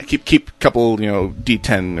 Yeah, keep a couple,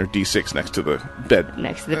 D10 or D6 next to the bed.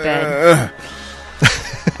 Next to the bed.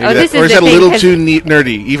 Maybe this or is is the that a thing, little 'cause- too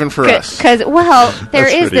nerdy, even for us? Because, well, there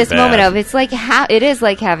That's is pretty this moment bad. of, it's like, it is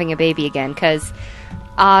like having a baby again, because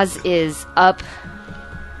Oz is up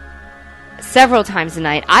several times a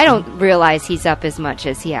night. I don't realize he's up as much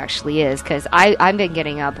as he actually is, because I've been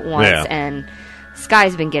getting up once, Yeah. and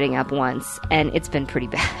Sky's been getting up once, and it's been pretty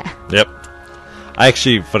bad. Yep. I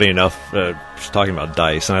actually, funny enough, just talking about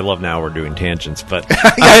dice, and I love now we're doing tangents, but Well,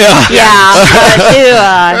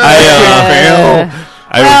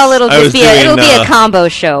 I was it'll be doing, a combo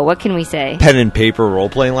show. What can we say? pen and paper role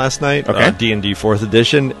playing last night, Okay. D&D 4th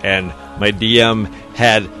edition, and my DM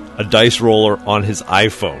had a dice roller on his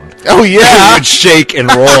iPhone. Oh, yeah. It would shake and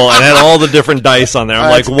roll and had all the different dice on there.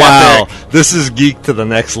 I'm like, That's wow, epic. this is geek to the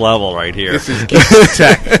next level right here. This is geek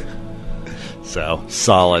tech. So,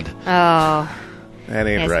 solid. Oh, That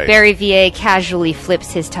ain't yes, right. Barry VA casually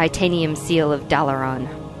flips his titanium seal of Dalaran.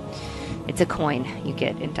 It's a coin you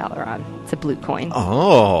get in Dalaran. It's a blue coin.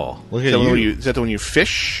 Oh, look at you. Is that the one you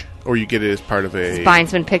fish, or you get it as part of a...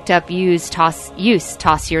 Spine's been picked up.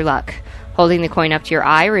 Toss your luck. Holding the coin up to your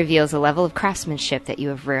eye reveals a level of craftsmanship that you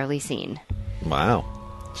have rarely seen. Wow.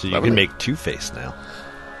 So you Lovely. can make Two-Face now.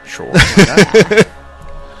 Sure. If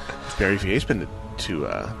Barry VA's been to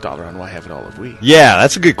Dalaran, why haven't all of we? Yeah,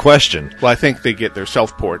 that's a good question. Well, I think they get their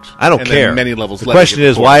self-port. I don't and care. Then many levels the later question get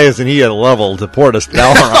is, port. why isn't he at a level to port us to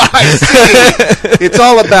Dalaran? It's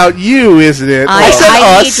all about you, isn't it? I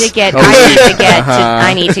need us. to get.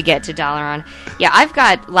 I need to get to Dalaran. Yeah, I've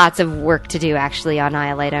got lots of work to do actually on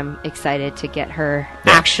Iolite. I'm excited to get her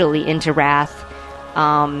actually into Wrath,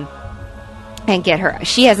 and get her.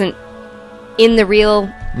 She hasn't in the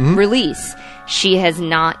real release. She has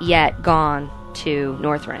not yet gone to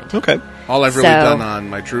Northrend. Okay. All I've really So- done on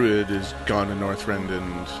my druid is gone to Northrend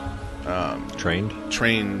and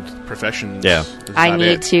trained professions. Yeah. That's I about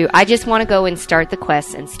need it. to. I just want to go and start the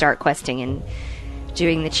quests and start questing and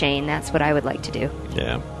doing the chain. That's what I would like to do.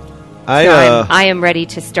 Yeah. I am ready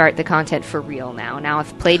to start the content for real now. Now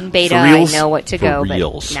I've played in beta, I reals? know what to For go.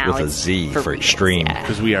 reals, but now with a it's Z for reals, extreme. yeah.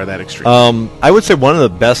 Because we are that extreme. I would say one of the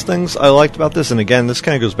best things I liked about this, and again, this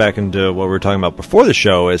kind of goes back into what we were talking about before the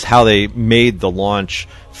show, is how they made the launch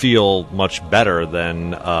feel much better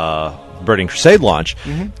than Burning Crusade launch.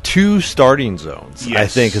 2 starting zones, I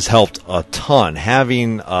Yes. think, has helped a ton.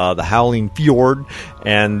 Having the Howling Fjord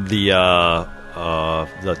and the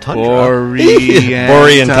tundra.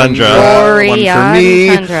 Borean Tundra. Borean One for me.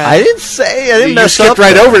 Tundra. I didn't say. I didn't You mess skipped up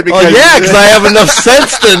right there. over it because- Oh, yeah, because I have enough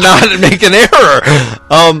sense to not make an error.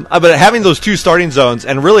 But having those 2 starting zones,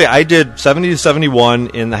 and really, I did 70 to 71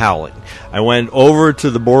 in the Howling. I went over to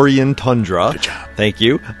the Borean Tundra. Good job. Thank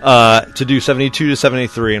you. To do 72 to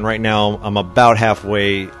 73, and right now I'm about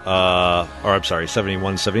halfway.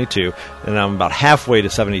 71 to 72, and I'm about halfway to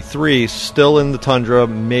 73. Still in the Tundra.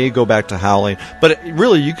 May go back to Howling, but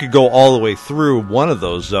really, you could go all the way through one of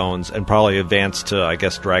those zones and probably advance to, I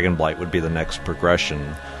guess, Dragonblight would be the next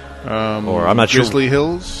progression. Or I'm not sure. Grizzly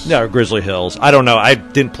Hills? Yeah, or Grizzly Hills. I don't know. I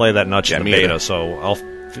didn't play that much Yeah, in the me beta, either. so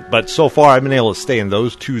but so far I've been able to stay in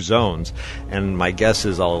those 2 zones, and my guess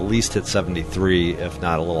is I'll at least hit 73, if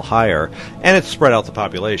not a little higher. And it's spread out the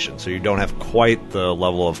population, so you don't have quite the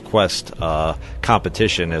level of quest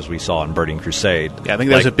competition as we saw in Burning Crusade. Yeah, I think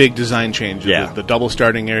that was a big design change. Yeah. The double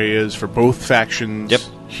starting areas for both factions. Yep.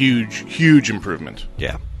 Huge improvement.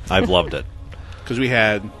 Yeah, I've loved it. Because we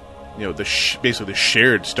had, basically the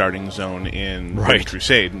shared starting zone in Right. Burning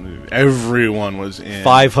Crusade. Everyone was in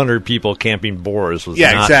 500 people camping boars was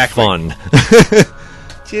Yeah, not exactly. fun.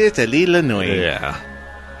 Just a little annoying. Yeah.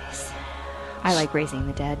 I like raising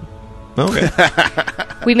the dead. Okay.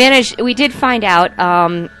 We did find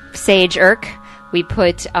out, Sage Urk, we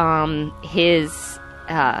put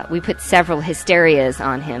we put several hysterias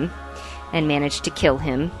on him and managed to kill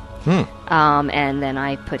him. And then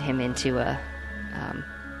I put him into a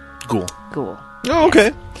Cool. ghoul. Oh,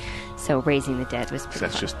 okay. So raising the dead was pretty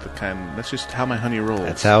That's fun. that's just how my honey rolls.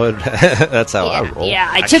 That's how it. That's how I Yeah, roll. yeah,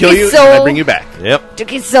 I I took kill you his and I soul. bring you back. Yep. Took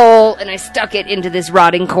his soul and I stuck it into this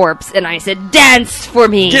rotting corpse and I said, "Dance for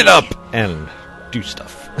me." Get up and do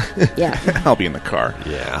stuff. Yeah. I'll be in the car.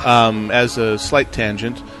 Yeah. As a slight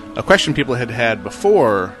tangent, a question people had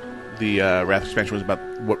before the Wrath expansion was about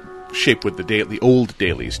what shape would the old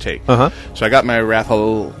dailies take. Uh-huh. So I got my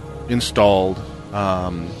Wrathal installed,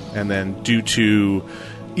 and then due to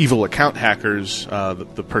evil account hackers,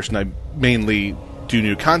 the person I mainly do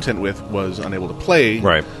new content with was unable to play.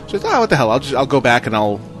 Right. So I thought, what the hell? I'll go back and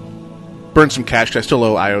I'll burn some cash 'cause I still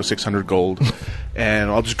owe IO 600 gold, and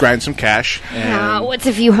I'll just grind some cash. And What's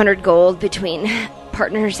a few hundred gold between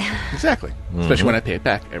partners? Exactly. Especially when I pay it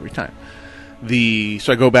back every time.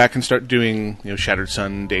 So I go back and start doing Shattered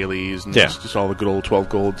Sun dailies and Yeah. just all the good old 12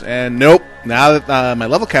 golds. And nope, now that my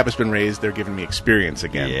level cap has been raised, they're giving me experience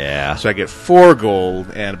again. Yeah. So I get 4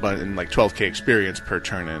 gold and like 12k experience per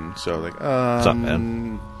turn in. So like, What's up,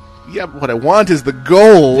 man? yeah, but what I want is the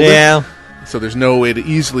gold. Yeah. So there's no way to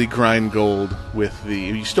easily grind gold with the.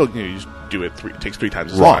 You still you just do it. It takes 3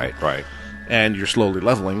 times as long. Right. And you're slowly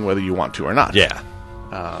leveling whether you want to or not. Yeah.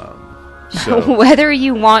 So Whether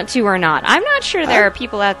you want to or not. I'm not sure there are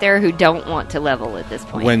people out there who don't want to level at this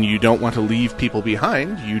point. when you don't want to leave people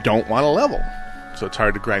behind, you don't want to level. So it's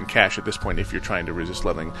hard to grind cash at this point if you're trying to resist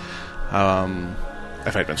leveling.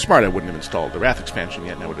 If I'd been smart, I wouldn't have installed the Wrath expansion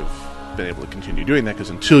yet, and I would have been able to continue doing that, because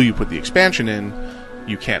until you put the expansion in,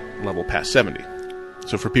 you can't level past 70.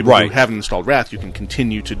 So for people who Right. haven't installed Wrath, you can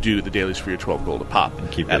continue to do the dailies for your 12 gold a pop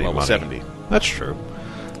Keep at getting level money. 70. That's true.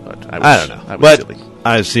 But I don't know. I was But silly.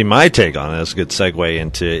 I see my take on this, a good segue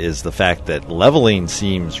into, is the fact that leveling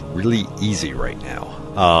seems really easy right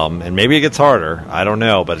now. And maybe it gets harder. I don't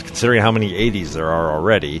know. But considering how many 80s there are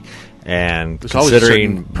already, and There's always a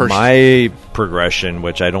considering certain person. my progression,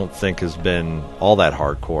 which I don't think has been all that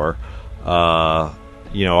hardcore,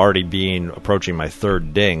 already approaching my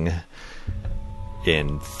 3rd ding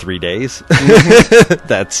in 3 days.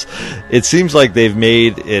 It seems like they've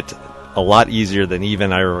made it a lot easier than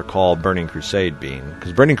even I recall Burning Crusade being.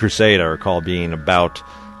 Because Burning Crusade, I recall being about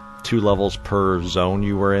 2 levels per zone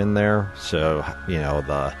you were in there. So,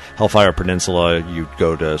 the Hellfire Peninsula, you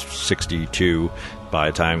go to 62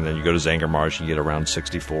 by the time, then you go to Zanger Marsh, you get around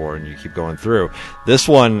 64, and you keep going through. This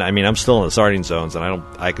one, I'm still in the starting zones, and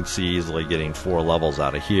I can see easily getting 4 levels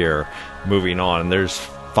out of here, moving on. And there's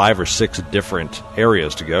 5 or 6 different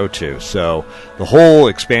areas to go to. So the whole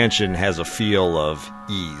expansion has a feel of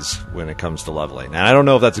ease when it comes to leveling. And I don't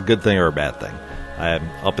know if that's a good thing or a bad thing. I'm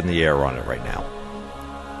up in the air on it right now.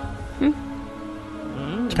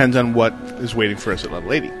 Depends on what is waiting for us at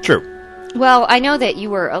level 80. True. Well, I know that you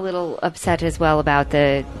were a little upset as well about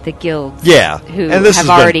the guilds Yeah. who And this have has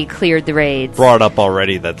been already cleared the raids. Brought up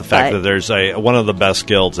already that the fact But- that there's one of the best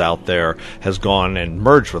guilds out there has gone and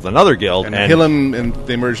merged with another guild. And Hillam, and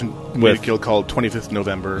they merged with a guild called 25th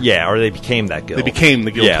November. Yeah, or they became that guild. They became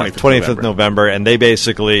the guild 25th November, and they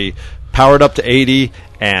basically powered up to 80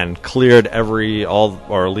 and cleared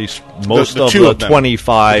or at least most The of two the of them.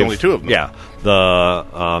 25. There's only 2 of them. Yeah, the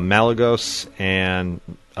Malagos and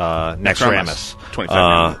Naxxramas.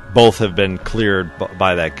 25 both have been cleared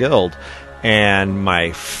by that guild. And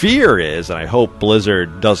my fear is, and I hope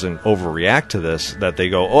Blizzard doesn't overreact to this, that they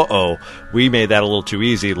go, "Uh-oh, we made that a little too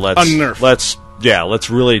easy. Unnerf. Let's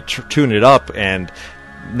really tune it up and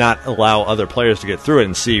not allow other players to get through it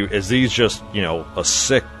and see, is these just, a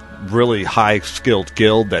sick, really high-skilled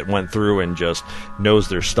guild that went through and just knows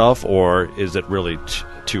their stuff, or is it really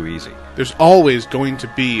too easy?" There's always going to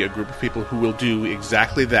be a group of people who will do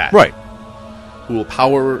exactly that. Right. Who will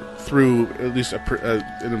power through at least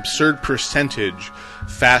an absurd percentage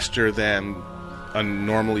faster than a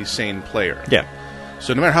normally sane player. Yeah.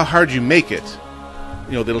 So no matter how hard you make it,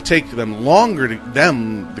 it'll take them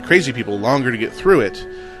the crazy people, longer to get through it,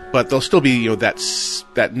 but they'll still be,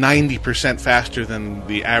 that 90% faster than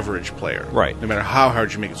the average player. Right. No matter how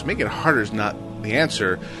hard you make it. So making it harder is not the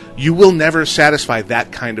answer. You will never satisfy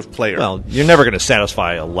that kind of player. Well, you're never going to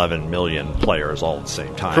satisfy 11 million players all at the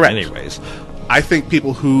same time. Correct. Anyways. I think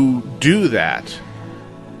people who do that,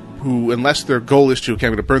 who, unless their goal is to, okay,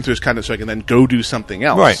 I'm going to burn through this content so I can then go do something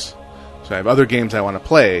else. Right. So I have other games I want to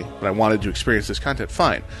play, but I wanted to experience this content,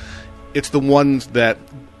 fine. It's the ones that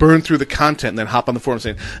burn through the content and then hop on the forum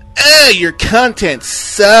saying, your content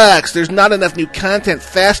sucks. There's not enough new content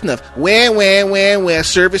fast enough. Wah,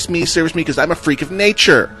 service me, because I'm a freak of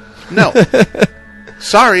nature. No.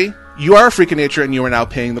 Sorry. You are a freak of nature, and you are now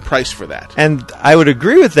paying the price for that. And I would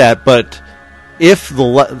agree with that, but if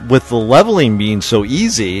with the leveling being so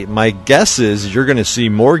easy, my guess is you're going to see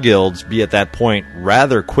more guilds be at that point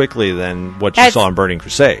rather quickly than what you saw in Burning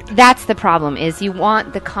Crusade. That's the problem, is you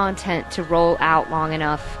want the content to roll out long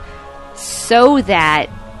enough so that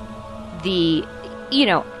a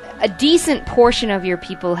decent portion of your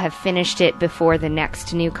people have finished it before the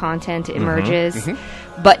next new content emerges,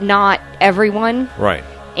 but not everyone. Right.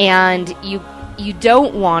 And you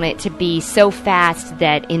don't want it to be so fast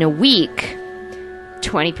that in a week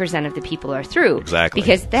 20% of the people are through. Exactly.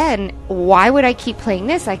 Because then, why would I keep playing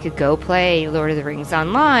this? I could go play Lord of the Rings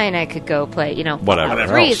Online. I could go play, whatever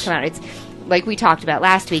 3 else. has come out. It's like we talked about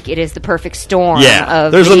last week. It is the perfect storm Yeah,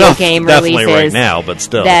 of there's video enough game definitely releases right now, but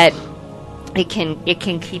still. that it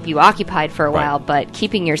can keep you occupied for a while, but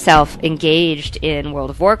keeping yourself engaged in World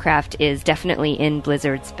of Warcraft is definitely in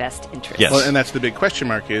Blizzard's best interest. Yes. Well, and that's the big question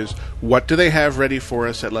mark is, what do they have ready for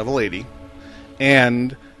us at level 80?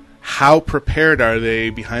 And how prepared are they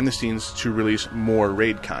behind the scenes to release more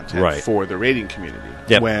raid content for the raiding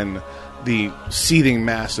community when the seething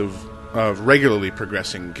mass of regularly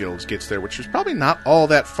progressing guilds gets there, which is probably not all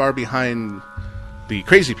that far behind the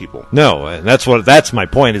crazy people. No, and that's my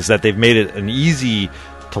point, is that they've made it an easy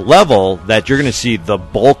to level that you're going to see the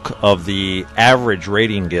bulk of the average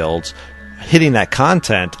raiding guilds hitting that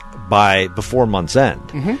content before month's end.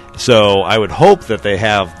 Mm-hmm. So I would hope that they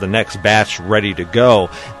have the next batch ready to go,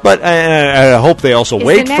 but I hope they also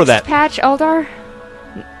wait for that patch. Aldar,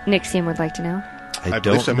 Nixium would like to know. I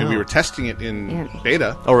believe so. I mean, we were testing it in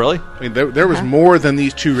beta. Oh, really? I mean, there was more than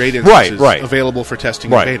these 2 raid instances available for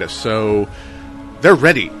testing in beta, so they're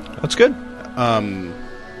ready. That's good.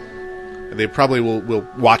 They probably will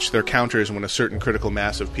watch their counters when a certain critical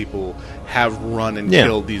mass of people have run and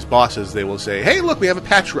killed these bosses. They will say, "Hey, look, we have a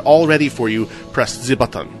patch all ready for you. Press the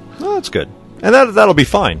button." Oh, that's good, and that'll be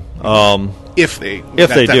fine. If they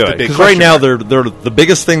do it, because right now they're the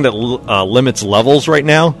biggest thing that limits levels right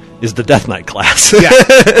now is the Death Knight class. Yeah.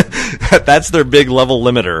 That's their big level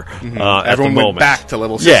limiter. Mm-hmm. At Everyone the moment. went back to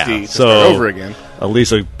level 60 to start over again. At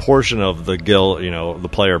least a portion of the guild, the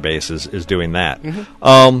player base is doing that.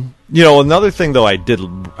 Mm-hmm. Another thing though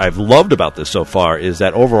I've loved about this so far is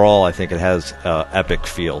that overall I think it has epic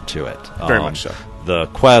feel to it. Very much so. The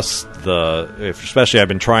quests, especially I've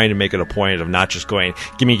been trying to make it a point of not just going,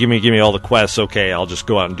 give me all the quests, okay, I'll just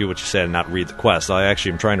go out and do what you said and not read the quests. I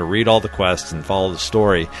actually am trying to read all the quests and follow the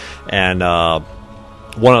story. And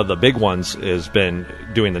one of the big ones has been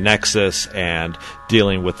doing the Nexus and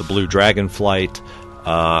dealing with the Blue Dragon flight.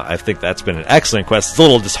 I think that's been an excellent quest. It's a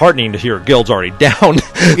little disheartening to hear guilds already down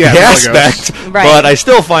the aspect, but I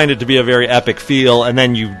still find it to be a very epic feel. And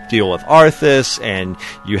then you deal with Arthas, and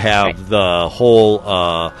you have the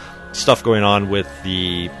whole stuff going on with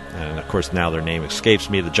and of course now their name escapes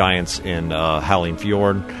me, the giants in Howling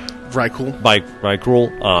Fjord.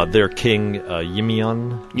 Vrykul. Their king,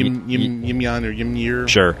 Yimion. Yimion or Ymir.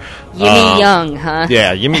 Sure. Yimmy Young, huh?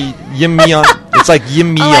 Yeah, Yimion. It's like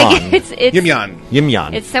Yimion. It's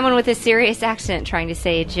Yimion. It's someone with a serious accent trying to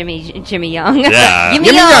say Jimmy Young. Yeah.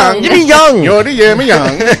 Yimmy Young. Yimmy Young. You're the Yimmy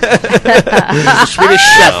Young. The Swedish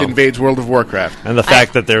chef invades World of Warcraft. And the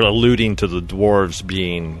fact that they're alluding to the dwarves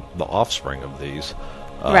being the offspring of these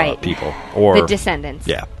people. Or the descendants.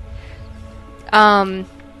 Yeah.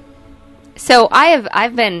 So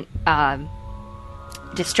I've been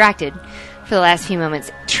distracted for the last few moments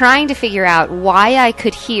trying to figure out why I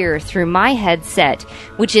could hear through my headset,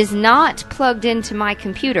 which is not plugged into my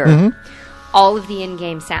computer, all of the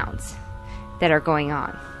in-game sounds that are going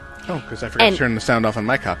on. Oh, because I forgot to turn the sound off on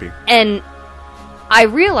my copy. And I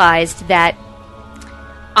realized that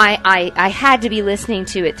I had to be listening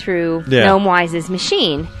to it through Gnomewise's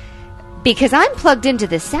machine because I'm plugged into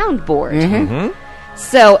the soundboard. Mm-hmm.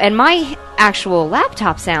 So, and my actual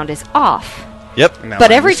laptop sound is off. Yep.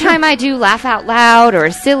 But every time I do laugh out loud or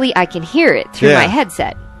silly, I can hear it through my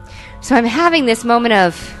headset. So I'm having this moment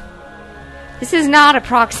of, this is not a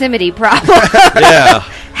proximity problem.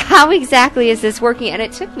 How exactly is this working? And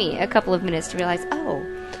it took me a couple of minutes to realize,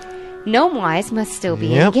 Gnomewise must still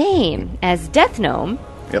be in game as Death Gnome.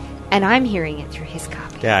 Yep. And I'm hearing it through his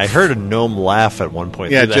copy. Yeah, I heard a gnome laugh at one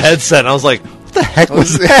point through the headset, and I was like, what the heck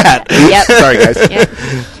was that? Sorry, guys. Yep.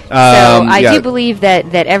 So I do believe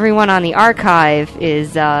that everyone on the archive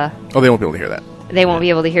is... they won't be able to hear that. They won't be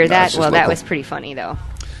able to hear that? Well, that was pretty funny, though.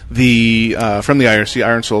 From the IRC,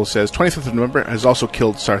 Iron Soul says, 25th of November has also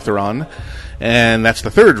killed Sartharon, and that's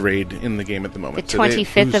the third raid in the game at the moment. The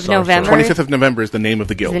 25th of November? 25th of November is the name of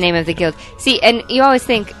the guild. It's the name of the guild. See, and you always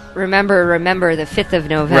think, remember the 5th of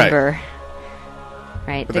November.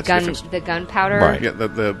 Right. The gunpowder. Right. Yeah,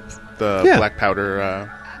 the black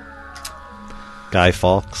powder. Guy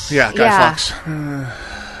Fawkes. Yeah, Guy Fawkes.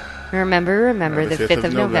 Remember the 5th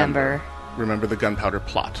of November. Remember the gunpowder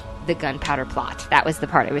plot. The gunpowder plot. That was the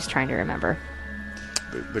part I was trying to remember.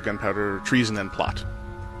 The gunpowder treason and plot.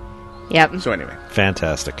 Yep. So anyway.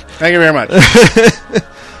 Fantastic. Thank you very much.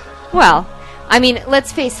 Well, I mean,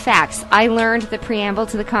 let's face facts. I learned the preamble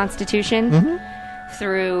to the Constitution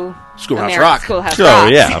through Schoolhouse Rock. Schoolhouse Rock. Oh,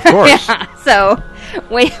 yeah, of course. So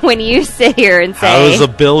when you sit here and say... How does a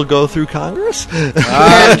bill go through Congress?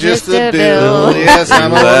 I'm just a bill. Yes,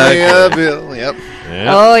 I'm only a bill. Yep.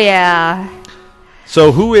 Oh, yeah.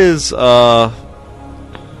 So who is the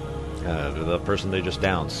person they just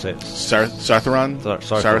downed? Sartharon?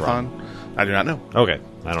 Sarthon? I do not know. Okay.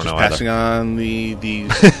 I don't Just know. passing on the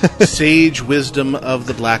sage wisdom of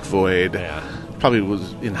the Black Void. Yeah. Probably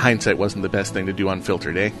was, in hindsight, wasn't the best thing to do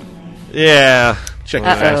unfiltered, eh? Yeah. Check the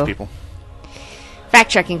facts, Uh-oh. people. Fact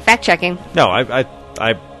checking. No,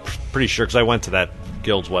 I'm pretty sure because I went to that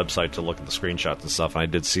guild's website to look at the screenshots and stuff, and I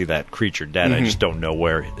did see that creature dead. I just don't know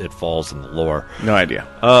where it falls in the lore. No idea.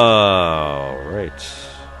 Oh, right.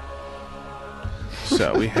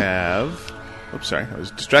 So we have... Oops, sorry. I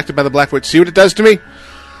was distracted by the Black Void. See what it does to me?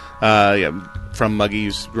 From Muggy,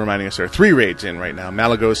 who's reminding us there are 3 raids in right now.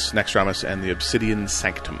 Malagos, Nextramus, and the Obsidian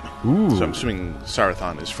Sanctum. Ooh. So I'm assuming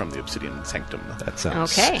Sarathon is from the Obsidian Sanctum. That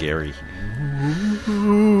sounds Okay. scary.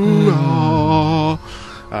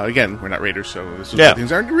 Again, we're not raiders, so this is Yeah. why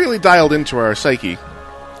things aren't really dialed into our psyche.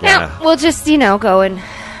 Yeah. Now, we'll just, go and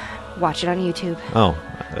watch it on YouTube. Oh.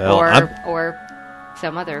 Well, Or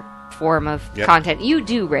some other form of Yep. content. You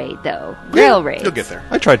do raid, though. Grail raids. You'll get there.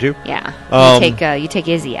 I tried to. Yeah. Um, You take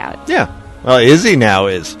Izzy out. Yeah. Well, Izzy now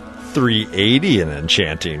is 380 in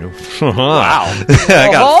enchanting. Wow. I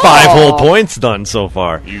got Oh. 5 whole points done so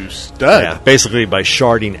far. You stud. Yeah, basically by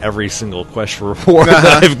sharding every single quest reward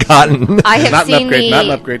that I've gotten. I have Not an seen upgrade, not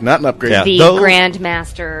an upgrade, not an upgrade. Yeah. the Though-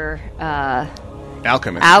 Grandmaster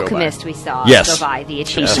Alchemist we saw Yes. go by the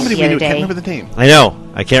achievement Somebody the we other knew, can't day. remember the name. I know.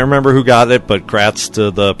 I can't remember who got it, but grats to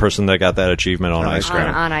the person that got that achievement on Ice Ice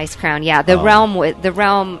Crown. On Ice Crown, yeah. The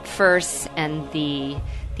realm first and the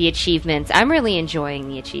achievements. I'm really enjoying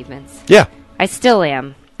the achievements. Yeah. I still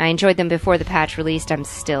am. I enjoyed them before the patch released. I'm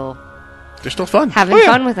still They're still fun. having Oh, yeah.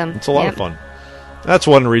 fun with them. It's a lot Yep. of fun. That's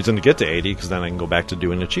one reason to get to 80, because then I can go back to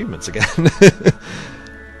doing achievements again.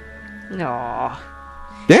 Aw.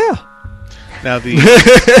 Yeah. Now the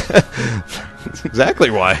That's exactly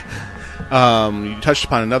why. you touched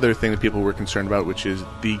upon another thing that people were concerned about, which is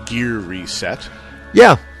the gear reset.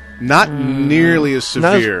 Yeah. Not nearly as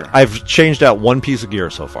severe. I've changed out one piece of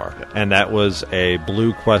gear so far, and that was a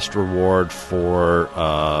blue quest reward for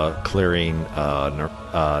clearing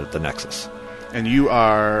the Nexus. And you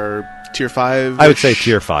are tier 5. I would say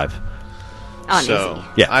tier 5. On So Izzy.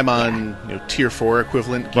 Yeah. I'm on tier 4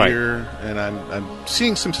 equivalent Right. gear, and I'm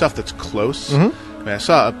seeing some stuff that's close. Mm-hmm. I mean, I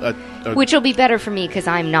saw a Which will be better for me because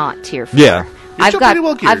I'm not tier 4. Yeah. You're still pretty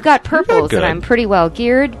well geared. I've got purples good. and I'm pretty well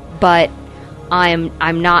geared, but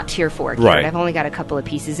I'm not tier 4 geared. Right. I've only got a couple of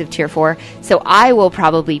pieces of tier 4. So I will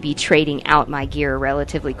probably be trading out my gear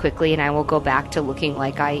relatively quickly, and I will go back to looking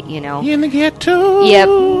like in the ghetto. Yep.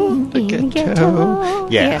 In ghetto.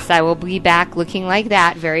 Yeah. Yes, I will be back looking like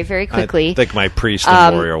that very, very quickly. I think my priest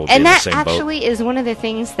and warrior will be in and the that same boat. actually is one of the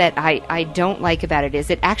things that I don't like about it, is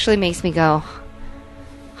it actually makes me go,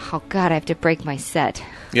 oh God, I have to break my set.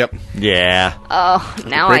 Yep. Yeah. Oh,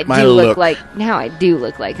 now break I my do look. now I do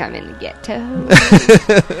look like I'm in the ghetto.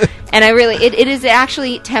 And I really, it is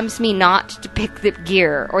actually tempts me not to pick the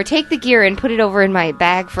gear or take the gear and put it over in my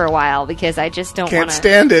bag for a while because I just don't Can't want to.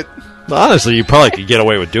 stand it. Honestly, you probably could get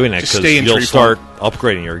away with doing that Just because stay in you'll tree start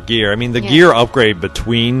upgrading your gear. I mean, the Yeah. gear upgrade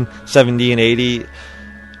between 70 and 80,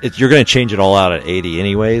 you're going to change it all out at 80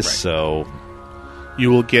 anyways, so... You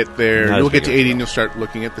will get there. Not You'll as get big to of a 80 deal. and you'll start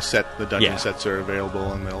looking at the set. The dungeon Yeah. sets are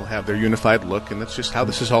available, and they'll have their unified look, and that's just how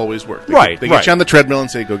this has always worked. Right, They right. get you on the treadmill and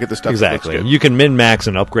say, go get the stuff that Exactly. looks good. You can min-max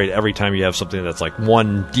and upgrade every time you have something that's like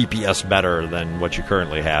 1 DPS better than what you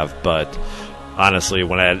currently have, but honestly,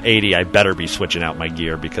 when at 80, I better be switching out my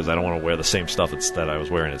gear because I don't want to wear the same stuff that I was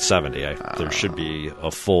wearing at 70. There should be a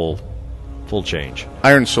full change.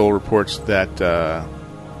 Iron Soul reports that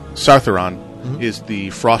Sartheron is the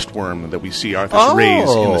frostworm that we see Arthas raise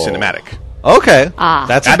in the cinematic. Okay. Ah.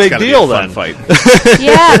 That's a That's big gotta deal be a fun then. fight.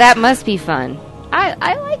 Yeah, that must be fun.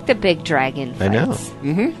 I like the big dragon fights. I know.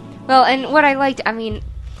 Mm-hmm. Well, and what I liked, I mean,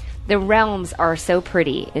 the realms are so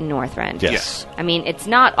pretty in Northrend. Yes. I mean, it's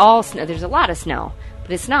not all snow. There's a lot of snow,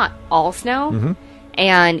 but it's not all snow. Mm-hmm.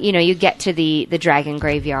 And, you get to the dragon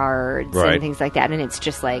graveyards Right. and things like that, and it's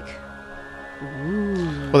just like,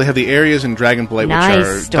 Well, they have the areas in Dragonblight Nice which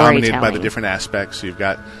are dominated by the storytelling. different aspects. So you've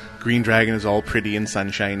got Green Dragon is all pretty and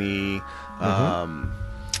sunshiny.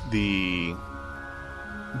 The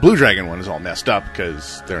Blue Dragon one is all messed up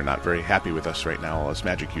because they're not very happy with us right now, all us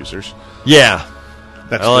magic users. Yeah.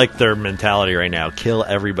 That's I like their mentality right now. Kill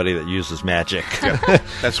everybody that uses magic.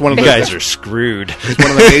 that's one of You the guys are screwed. It's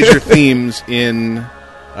one of the major themes in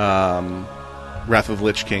Wrath of the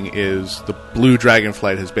Lich King is the Blue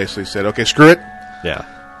Dragonflight has basically said, okay, screw it. Yeah.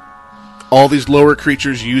 All these lower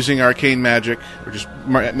creatures using arcane magic, or just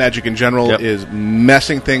magic in general, Yep. is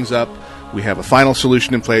messing things up. We have a final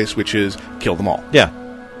solution in place, which is kill them all. Yeah.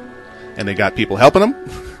 And they got people helping them,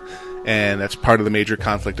 and that's part of the major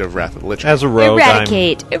conflict of Wrath of the Lich King. As a rogue,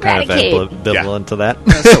 Eradicate. I'm kind of ambivalent to that.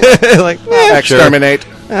 Like, Exterminate.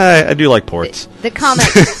 Sure. I do like ports. The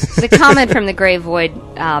comment from the Grey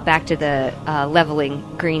Void back to the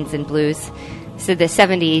leveling greens and blues. So the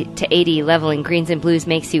 70 to 80 leveling greens and blues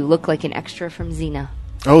makes you look like an extra from Xena.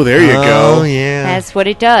 Oh, there you go. Oh, yeah. That's what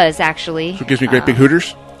it does, actually. So it gives me great big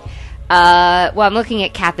hooters. Well, I'm looking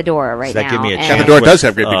at Cathedora right Does that now. give me a and- chance? Cathedora does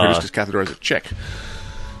have great big hooters because Cathedora is a chick.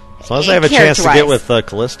 As long as I have a chance to get with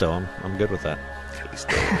Callisto, I'm good with that.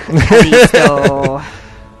 Callisto.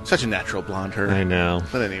 Such a natural blonde, her. I know.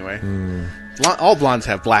 But anyway, all blondes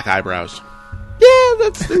have black eyebrows. Yeah,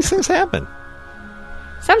 these things happen.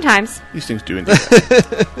 Sometimes. These things do indeed. This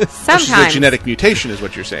is a Sometimes. genetic mutation, is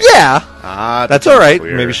what you're saying. Yeah. That's all right.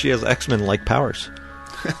 clear. Maybe she has X-Men-like powers.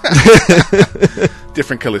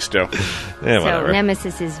 Different Callisto. Yeah, So whatever.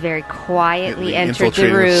 Nemesis is very quietly Quietly entered the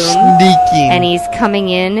infiltrated. room. Sneaking. And he's coming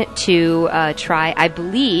in to try, I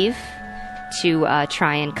believe, to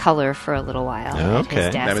try and color for a little while. at Okay.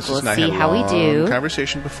 his desk. Nemesis We'll and I see had a how we long do.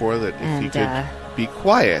 conversation before that if he And, could be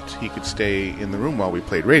quiet, he could stay in the room while we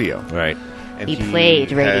played radio. Right. And He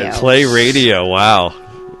played radio. has- Play radio. Wow.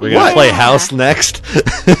 We're going What? to play house next?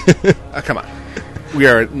 Come on. We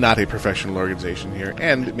are not a professional organization here,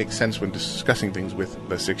 and it makes sense when discussing things with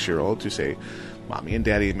the 6-year-old to say, Mommy and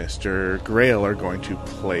Daddy, Mr. Grail, are going to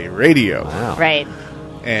play radio. Wow. Right.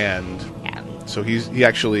 And Yeah. so he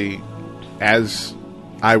actually, as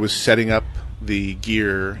I was setting up the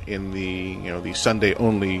gear in the Sunday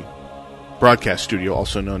only broadcast studio,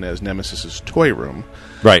 also known as Nemesis's toy room,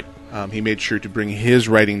 Right. he made sure to bring his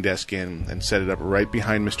writing desk in and set it up right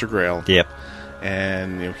behind Mr. Grail. Yep.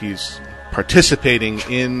 And he's participating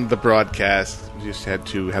in the broadcast. We just had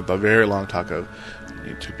to have a very long talk of, you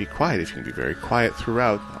need to be quiet. If you can be very quiet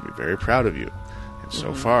throughout, I'll be very proud of you. And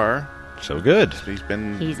so far, So good. he's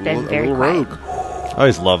been been very a little quiet. rogue. I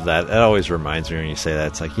always love that. That always reminds me when you say that.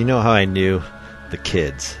 It's like, you know how I knew the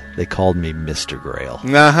kids? They called me Mr. Grail.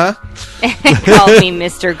 Uh-huh. Called me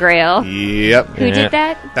Mr. Grail. Yep. Who Yeah. did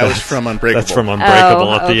that? That was from Unbreakable. That's from Unbreakable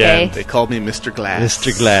Oh, at the okay. end. They called me Mr. Glass.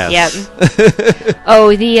 Mr. Glass. Yep. Oh,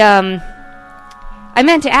 I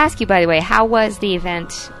meant to ask you, by the way, how was the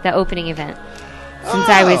event, the opening event? Since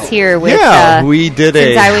I was here with Yeah, we did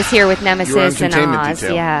since I was here with You were Nemesis and entertainment Oz,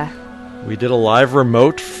 detail. yeah. We did a live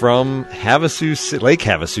remote from Lake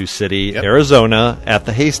Havasu City, Yep. Arizona, at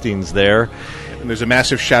the Hastings there. And there's a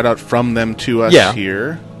massive shout out from them to us Yeah.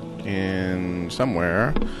 here in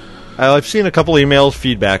somewhere. I've seen a couple emails,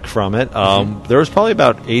 feedback from it. There was probably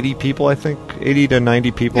about 80 people, I think, 80 to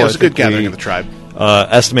 90 people. Yeah, it was I a good think gathering we, of the tribe.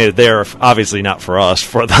 estimated there, obviously not for us,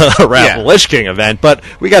 for the Wrath of the Lich King event, but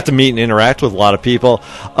we got to meet and interact with a lot of people.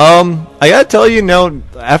 I gotta tell you,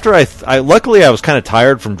 after I luckily I was kind of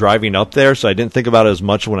tired from driving up there, so I didn't think about it as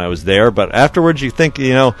much when I was there, but afterwards you think,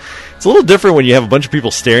 it's a little different when you have a bunch of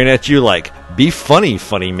people staring at you like, be funny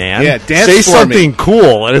man. Yeah, dance Say for something me.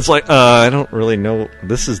 cool. And it's like, I don't really know.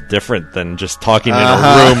 This is different than just talking in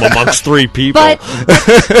Uh-huh. a room amongst three people. But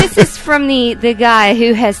this is from the guy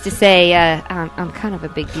who has to say, I'm kind of a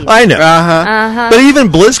big deal. I know. Uh-huh. But even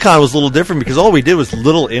BlizzCon was a little different because all we did was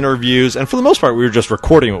little interviews, and for the most part, we were just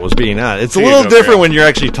recording what was being on. It's a There you little go, different Graham. when you're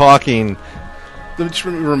actually talking. Let me just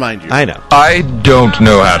remind you. I know. I don't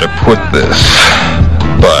know how to put this,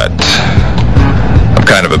 but I'm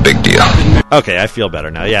kind of a big deal. Okay, I feel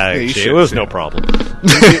better now. Yeah, you actually, should, it was yeah. no problem.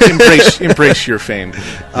 embrace your fame.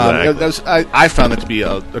 Exactly. I found that to be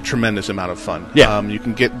a tremendous amount of fun. Yeah. You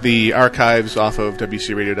can get the archives off of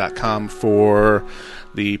WCRadio.com for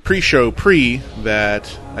the pre-show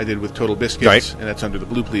that I did with Total Biscuits, Right. and that's under the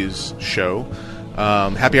Blue Please show.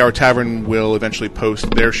 Happy Hour Tavern will eventually post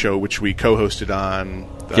their show, which we co-hosted on,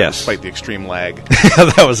 Yes. despite the extreme lag.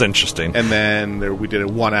 That was interesting. And then we did a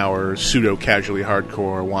 1-hour pseudo-casually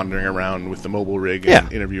hardcore wandering around with the mobile rig Yeah.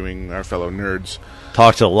 and interviewing our fellow nerds.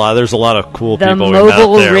 Talked to a lot. There's a lot of cool The people we met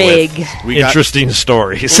mobile up there rig. with We got- interesting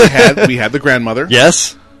stories. We had the grandmother,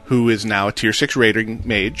 Yes. who is now a tier 6 rating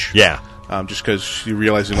mage. Yeah. Just because she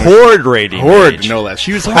realized Horde rating. Horde, mage. no less.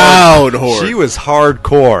 She was Proud Horde. She was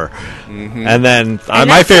hardcore. And then my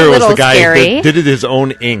that's a favorite was the little guy scary. that did it his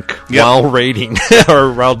own ink Yep. while raiding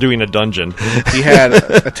or while doing a dungeon. He had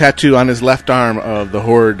a tattoo on his left arm of the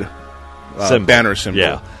Horde Symbol. banner symbol.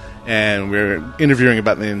 Yeah. And we were interviewing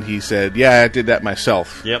about it, and he said, "Yeah, I did that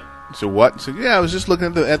myself." Yep. So what? So yeah, I was just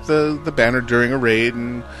looking at the banner during a raid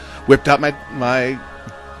and whipped out my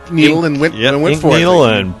needle and went Yep, and went ink for needle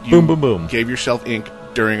it. and You boom, boom, boom. Gave yourself ink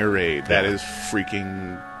during a raid. That is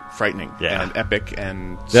freaking frightening and epic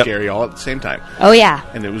and Yep. scary all at the same time. Oh yeah.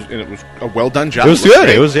 And it was a well done job. It was looked good.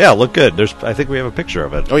 great. It was looked good. I think we have a picture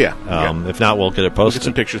of it. Oh yeah. If not, we'll get it We'll posted. get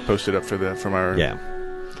some pictures posted up from our. Yeah.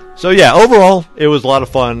 So yeah, overall, it was a lot of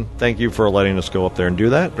fun. Thank you for letting us go up there and do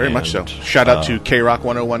that. Very much so. Shout out to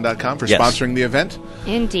krock101.com for Yes. sponsoring the event.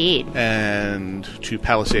 Indeed. And to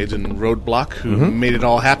Palisades and Roadblock who made it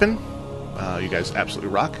all happen. You guys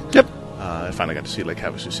absolutely rock. Yep. I finally got to see Lake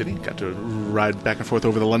Havasu City. Got to ride back and forth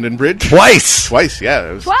over the London Bridge. Twice,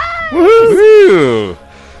 yeah. It was, Woo-hoo.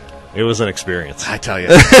 It was an experience. I tell you.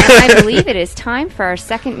 And I believe it is time for our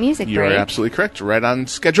second music You are break. absolutely correct. Right on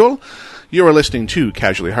schedule. You are listening to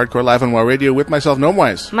Casually Hardcore live on WoW Radio with myself,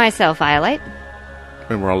 Gnomewise. Myself, Iolite.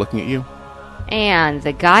 And we're all looking at you. And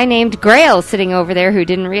the guy named Grail sitting over there who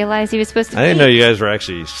didn't realize he was supposed to I didn't be. know you guys were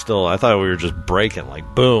actually still. I thought we were just breaking. Like,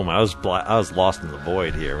 boom! I was lost in the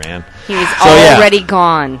void here, man. He was yeah. already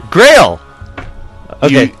gone. Grail.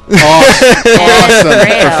 Okay. Awesome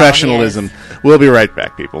Grail, professionalism. yes. We'll be right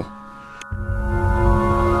back, people.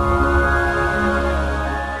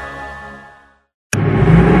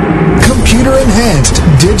 Computer enhanced,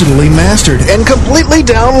 digitally mastered, and completely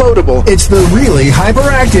downloadable. It's the really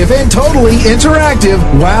hyperactive and totally interactive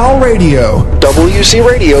WoW Radio.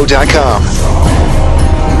 WCRadio.com.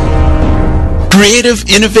 Creative,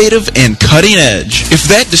 innovative, and cutting edge. If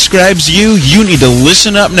that describes you, you need to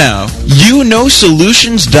listen up now.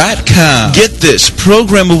 YouKnowSolutions.com. Get this,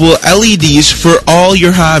 programmable LEDs for all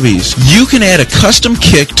your hobbies. You can add a custom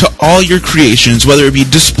kick to all your creations, whether it be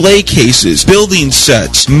display cases, building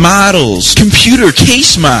sets, models, computer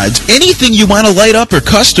case mods, anything you want to light up or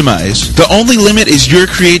customize. The only limit is your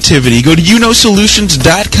creativity. Go to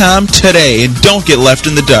YouKnowSolutions.com today and don't get left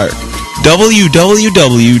in the dark.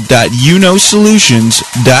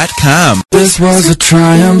 www.uknowsolutions.com. This was a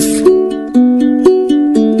triumph.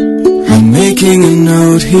 I'm making a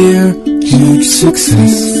note here. Huge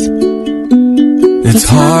success. It's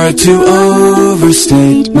hard to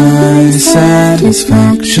overstate my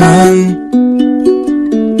satisfaction.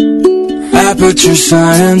 Aperture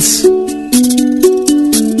Science.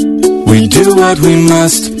 We do what we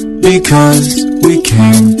must because we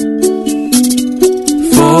can.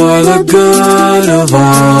 For the good of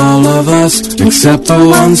all of us, except the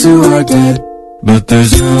ones who are dead. But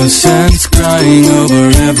there's no sense crying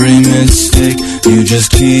over every mistake. You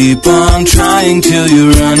just keep on trying till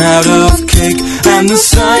you run out of cake. And the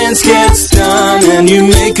science gets done and you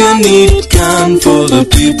make a neat gun for the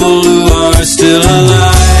people who are still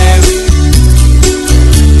alive.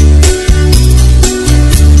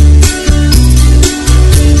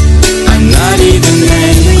 I'm not even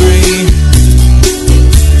angry.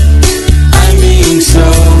 So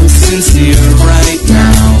sincere right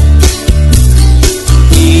now.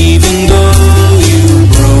 Even though you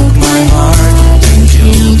broke my heart and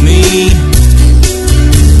killed me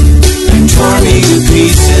and tore me to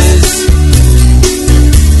pieces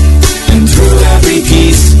and threw every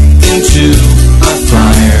piece into a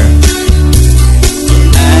fire.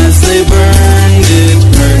 As they burned, it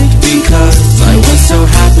hurt because I was so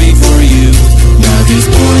happy for you. Now these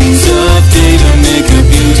points of data make a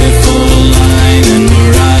beautiful line, and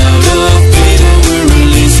we're out of beta, we're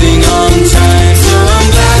releasing on time. So I'm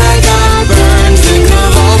glad I got burned. Think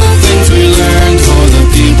of all the things we learned for the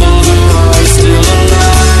people who are still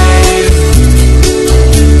alive.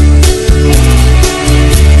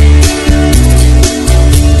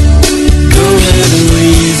 Go ahead and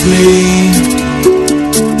leave me.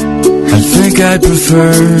 I think I'd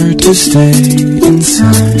prefer to stay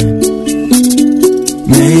inside.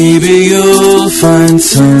 Maybe you'll find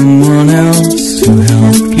someone else to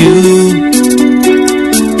help you.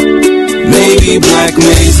 Maybe Black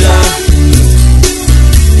Mesa.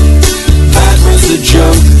 That was a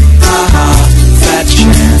joke. Haha, fat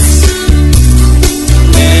chance.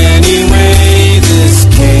 Anyway, this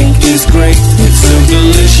cake is great. It's so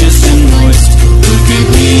delicious and moist. Look at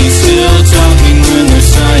me still talking when there's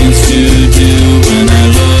science to do. When I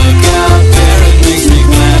look out there, it makes me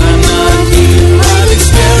glad I'm not you. I've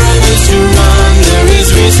experiments to run. There is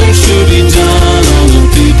research to be done. All the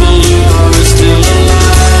people who are still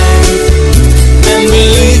alive. And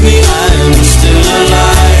believe me, I am still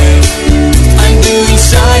alive. I'm doing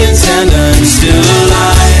science and I'm still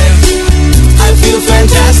alive. I feel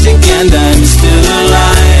fantastic and I'm still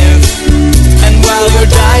alive. And while you're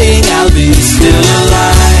dying, I'll be still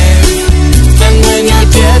alive. And when you're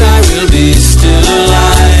dead, I will be still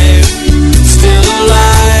alive. Still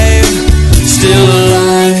alive. Still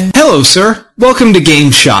alive. Hello, sir. Welcome to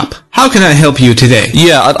Game Shop. How can I help you today?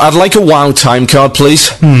 Yeah, I'd like a WoW time card,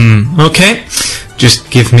 please. Okay.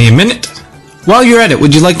 Just give me a minute. While you're at it,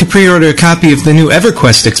 would you like to pre-order a copy of the new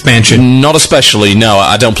EverQuest expansion? Not especially, no.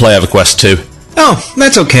 I don't play EverQuest 2. Oh,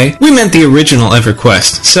 that's okay. We meant the original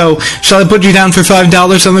EverQuest. So, shall I put you down for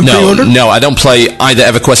 $5 on the pre-order? No, I don't play either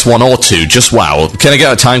EverQuest 1 or 2, just WoW. Can I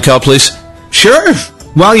get a time card, please? Sure.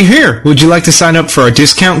 While you're here, would you like to sign up for our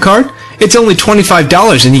discount card? It's only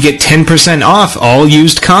 $25 and you get 10% off all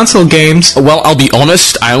used console games. Well, I'll be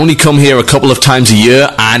honest, I only come here a couple of times a year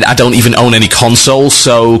and I don't even own any consoles,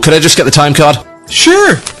 so could I just get the time card?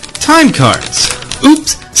 Sure. Time cards.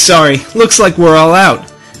 Oops, sorry. Looks like we're all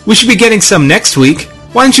out. We should be getting some next week.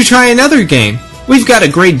 Why don't you try another game? We've got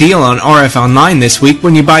a great deal on RF Online this week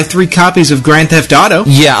when you buy 3 copies of Grand Theft Auto.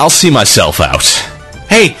 Yeah, I'll see myself out.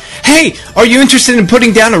 Hey, are you interested in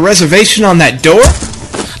putting down a reservation on that door?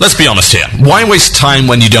 Let's be honest here. Why waste time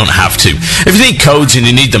when you don't have to? If you need codes and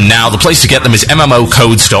you need them now, the place to get them is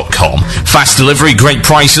MMOcodes.com. Fast delivery, great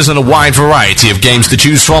prices, and a wide variety of games to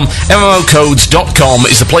choose from. MMOcodes.com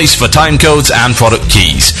is the place for time codes and product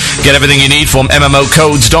keys. Get everything you need from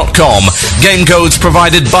MMOcodes.com. Game codes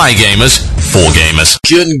provided by gamers for gamers.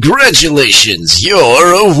 Congratulations,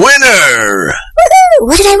 you're a winner! Woohoo!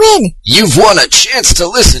 What did I win? You've won a chance to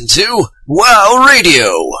listen to WoW Radio.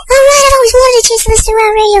 Alright, I've always wanted a chance to listen to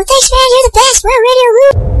WoW Radio. Thanks, man, you're the best. WoW Radio,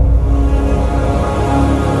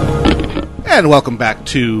 woo! And welcome back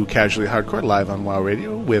to Casually Hardcore, live on WoW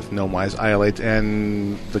Radio with Gnomewise, IL8,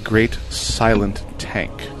 and the great Silent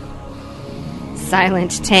Tank.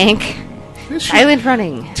 Silent Tank. Silent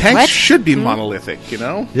running. Tanks What? should be monolithic, you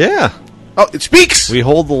know? Yeah. Oh, it speaks! We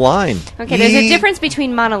hold the line. Okay, there's a difference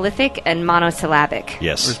between monolithic and monosyllabic.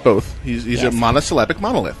 Yes. There's both. He's a monosyllabic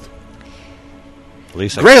monolith. At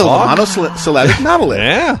least I Grail, talk. the monosyllabic monolith.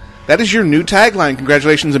 Yeah. That is your new tagline.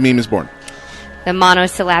 Congratulations, a meme is born. The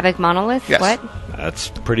monosyllabic monolith? Yes. What? That's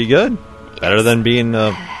pretty good. Better than being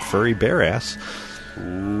a furry bear ass.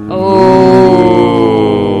 Oh.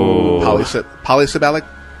 Polysyllabic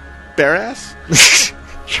bear ass?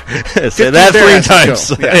 Say that 3 times.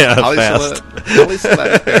 Yeah, fast.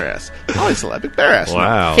 Polysyllabic bear ass. Polysyllabic bear ass.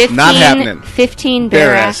 Wow. 15, Not happening. 15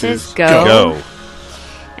 bear asses, go. Go.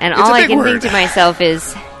 And It's all a I big can word. think to myself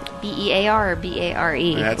is BEAR or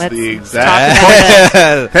BARE. That's Let's the talk exact.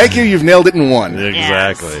 about Thank you, you've nailed it in one.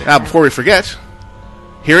 Exactly. Now, before we forget,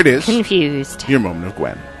 here it is. Confused. Your moment of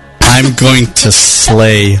Gwen. I'm going to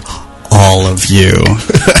slay all of you.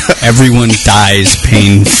 Everyone dies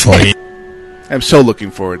painfully. I'm so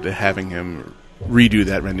looking forward to having him redo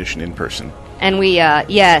that rendition in person. And we,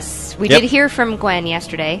 yes, we Yep. did hear from Gwen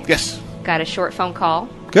yesterday. Yes. Got a short phone call.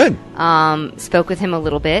 Good. Spoke with him a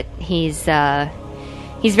little bit. He's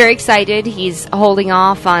very excited. He's holding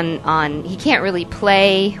off on he can't really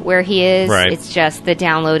play where he is. Right. It's just the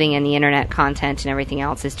downloading and the internet content and everything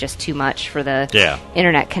else is just too much for the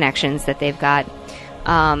internet connections that they've got.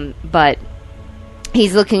 But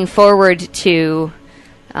he's looking forward to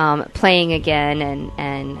playing again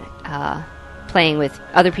and playing with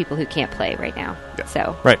other people who can't play right now. Yeah.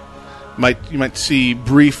 So Right. You might see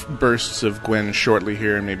brief bursts of Gwen shortly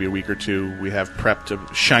here in maybe a week or two. We have prepped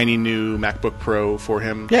a shiny new MacBook Pro for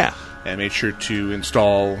him. Yeah. And made sure to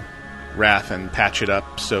install Wrath and patch it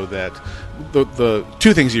up so that the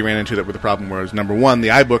 2 things he ran into that were the problem was, number 1, the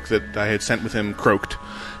iBook that I had sent with him croaked.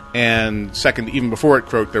 And second, even before it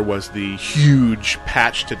croaked, there was the huge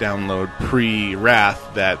patch to download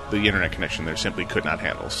pre-Wrath that the internet connection there simply could not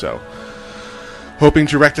handle. So, hoping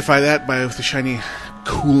to rectify that with the shiny,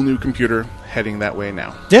 cool new computer heading that way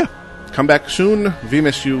now. Yeah. Come back soon. We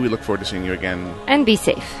miss you. We look forward to seeing you again. and be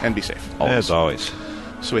safe. And be safe. As always.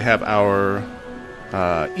 So we have our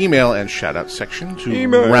email and shout-out section to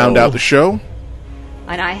Email. round out the show.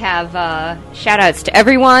 And I have shout-outs to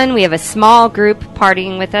everyone. We have a small group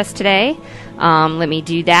partying with us today. Let me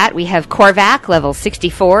do that. We have Korvac, level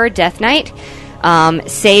 64, Death Knight.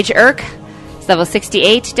 Sage Urk, level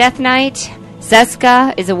 68, Death Knight.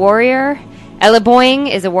 Zeska is a warrior.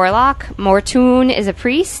 Elaboing is a warlock. Mortoon is a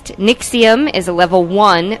priest. Nixium is a level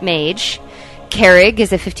 1 mage. Kerrig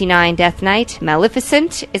is a 59 Death Knight.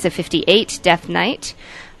 Maleficent is a 58 Death Knight.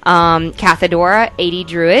 Cathedora, 80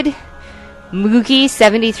 Druid. Moogie,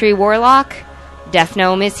 73 Warlock. Death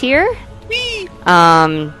Gnome is here.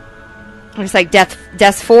 Looks like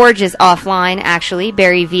Death Forge is offline, actually.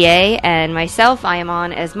 Barry VA and myself, I am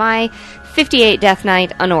on as my 58 Death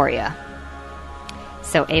Knight, Honoria.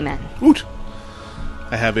 So, amen. Woot.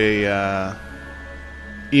 I have a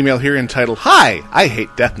email here entitled, Hi, I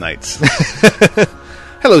hate Death Knights.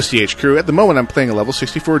 Hello, CH crew. At the moment, I'm playing a level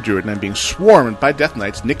 64 druid, and I'm being swarmed by Death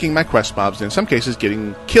Knights, nicking my quest mobs, and in some cases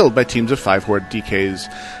getting killed by teams of 5 horde DKs.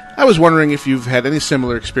 I was wondering if you've had any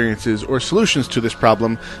similar experiences or solutions to this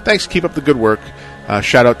problem. Thanks, keep up the good work.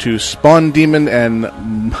 Shout out to Spawn Demon and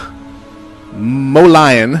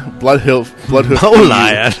Molion, Bloodhoof.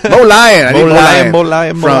 Molion.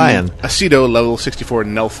 From Aceto, level 64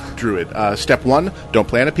 Nelf Druid. Step 1, don't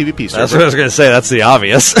play on a PvP server. That's what I was going to say. That's the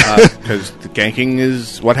obvious. Because the ganking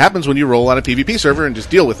is what happens when you roll on a PvP server and just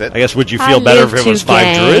deal with it. I guess, would you feel better if it was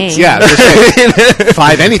 5 druids? Yeah,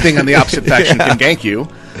 5 anything on the opposite faction can gank you.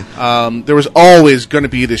 There was always going to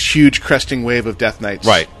be this huge cresting wave of Death Knights.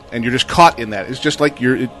 Right. And you're just caught in that. It's just like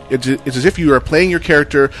it's as if you are playing your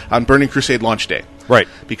character on Burning Crusade launch day. Right.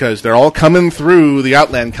 Because they're all coming through the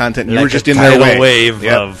Outland content, and you were just in their way. Wave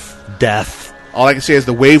of death. All I can say is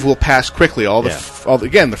the wave will pass quickly.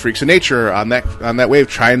 The freaks of nature on that wave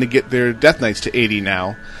trying to get their Death Knights to 80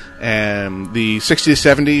 now. And the 60 to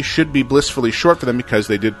 70 should be blissfully short for them because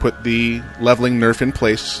they did put the leveling nerf in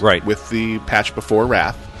place with the patch before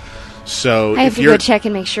Wrath. So I have to go check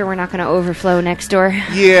and make sure we're not going to overflow next door.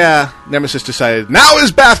 Yeah, Nemesis decided now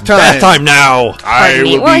is bath time. Bath time now.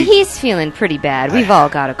 Well, he's feeling pretty bad. We've all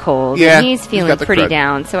got a cold. Yeah, and he's feeling pretty crud.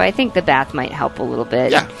 down. So I think the bath might help a little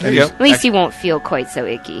bit. Yeah, there you go. At least he won't feel quite so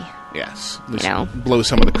icky. Yes, blow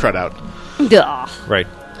some of the crud out. Duh. Right.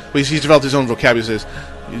 Well, he's developed his own vocabulary. Says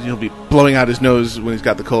he'll be blowing out his nose when he's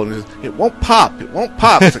got the cold. And he says, "It won't pop. It won't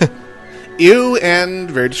pop." It's like, ew, and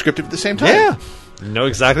very descriptive at the same time. Yeah. You know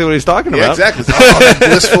exactly what he's talking about. Exactly. It's all that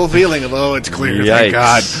blissful feeling of, it's clear, thank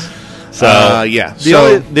God. So,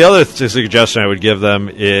 The other suggestion I would give them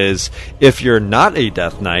is if you're not a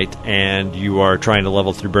Death Knight and you are trying to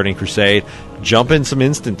level through Burning Crusade, jump in some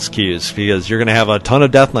instance queues because you're going to have a ton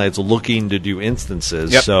of Death Knights looking to do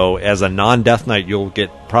instances. Yep. So as a non-Death Knight, you'll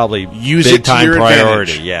get probably Use it to your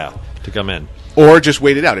priority advantage. to come in. Or just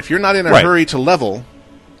wait it out. If you're not in a hurry to level,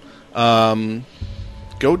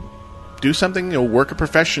 go do something, work a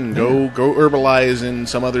profession, go herbalize in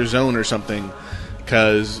some other zone or something,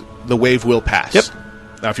 because the wave will pass. Yep.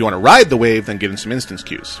 Now, if you want to ride the wave, then get in some instance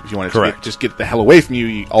queues. If you want to just get the hell away from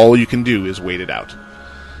you, all you can do is wait it out.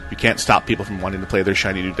 You can't stop people from wanting to play their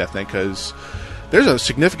shiny new Death Knight, because there's a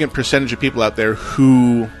significant percentage of people out there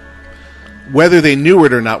who, whether they knew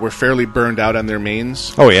it or not, were fairly burned out on their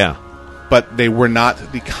mains. Oh, yeah. But they were not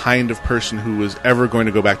the kind of person who was ever going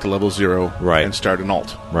to go back to level 0 and start an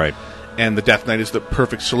alt. Right. And the Death Knight is the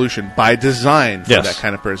perfect solution by design for that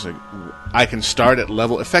kind of person. I can start at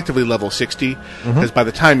effectively level 60, because by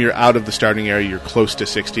the time you're out of the starting area, you're close to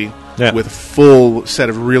 60, with a full set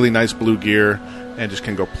of really nice blue gear, and just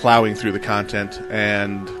can go plowing through the content,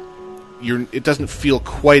 and it doesn't feel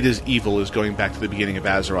quite as evil as going back to the beginning of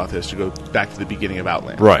Azeroth is to go back to the beginning of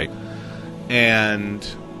Outland. Right. And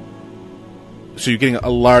so you're getting a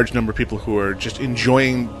large number of people who are just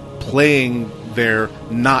enjoying playing their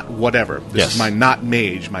not whatever. This is my not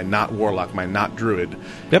mage, my not warlock, my not druid.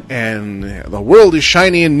 Yep. And the world is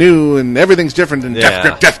shiny and new and everything's different and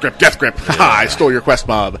death grip. Haha, I stole your quest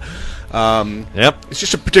mob. It's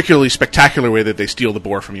just a particularly spectacular way that they steal the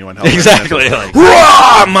boar from you on Hellfire. Exactly.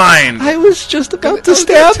 Raw mind! I was just about to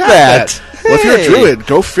stab that. Well, if you're a druid,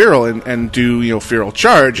 go feral and do feral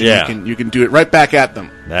charge. And you can do it right back at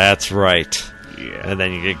them. That's right. Yeah. And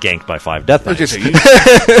then you get ganked by 5 Death Knights.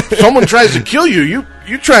 If someone tries to kill you,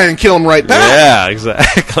 you try and kill them right back. Yeah,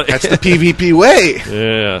 exactly. That's the PvP way.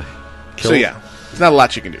 Yeah. So there's not a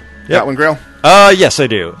lot you can do. Got one, Grail? Yes, I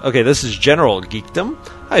do. Okay, this is General Geekdom.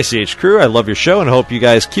 Hi, CH Crew. I love your show and hope you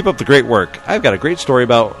guys keep up the great work. I've got a great story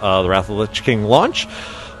about the Wrath of the Lich King launch.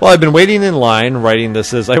 While I've been waiting in line, writing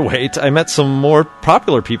this as I wait, I met some more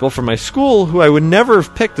popular people from my school who I would never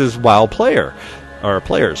have picked as WoW players.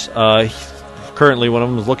 Currently, one of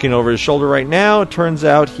them is looking over his shoulder right now. It turns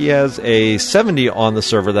out he has a 70 on the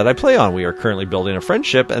server that I play on. We are currently building a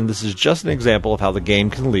friendship, and this is just an example of how the game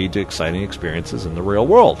can lead to exciting experiences in the real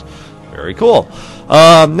world. Very cool.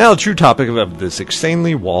 Now the true topic of this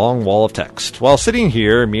insanely long wall of text. While sitting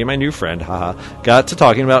here, me and my new friend, got to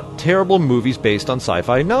talking about terrible movies based on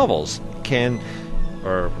sci-fi novels.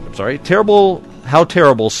 How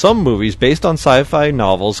terrible some movies based on sci-fi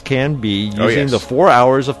novels can be using the 4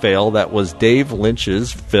 hours of fail that was Dave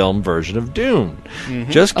Lynch's film version of Dune.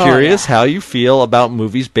 Just curious how you feel about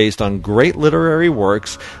movies based on great literary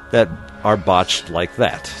works that are botched like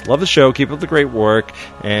that. Love the show. Keep up the great work.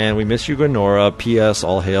 And we miss you, Gwenora. P.S.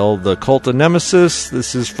 All hail the cult of Nemesis.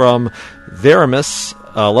 This is from Theramis,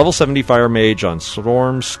 level 70 Fire Mage on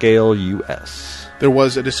Storm Scale US. There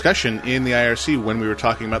was a discussion in the IRC when we were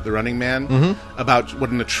talking about The Running Man about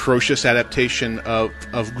what an atrocious adaptation of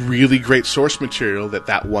really great source material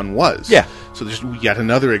that one was. Yeah. So there's yet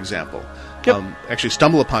another example. Yep. Actually,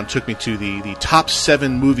 StumbleUpon took me to the top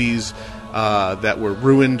 7 movies that were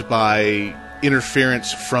ruined by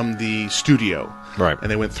interference from the studio. Right.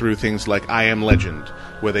 And they went through things like I Am Legend,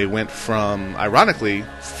 where they went from, ironically,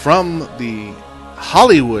 from the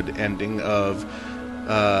Hollywood ending of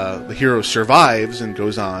the hero survives and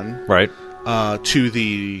goes on, right, to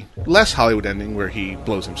the less Hollywood ending where he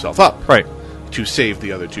blows himself up, right, to save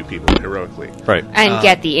the other two people heroically, right, and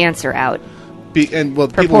get the answer out.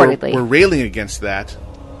 People were railing against that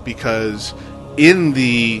because in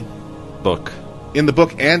the book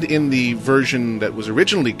and in the version that was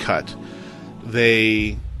originally cut,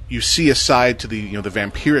 you see a side to the the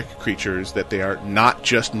vampiric creatures, that they are not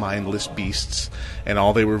just mindless beasts, and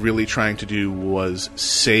all they were really trying to do was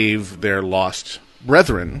save their lost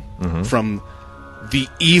brethren from the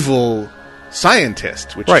evil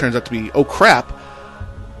scientist, which turns out to be, oh crap,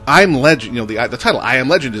 I'm Legend. The title I Am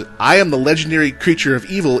Legend is I am the legendary creature of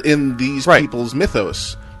evil in these people's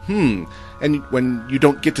mythos. And when you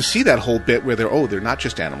don't get to see that whole bit where they're not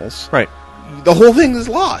just animals, right? The whole thing is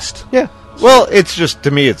lost. Yeah. Well, it's just,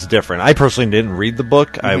 to me, it's different. I personally didn't read the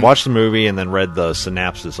book. I watched the movie and then read the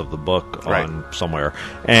synopsis of the book on somewhere.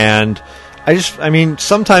 And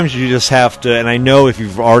sometimes you just have to, and I know if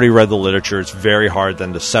you've already read the literature, it's very hard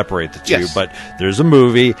then to separate the two, yes. But there's a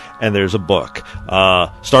movie and there's a book.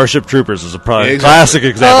 Starship Troopers is a classic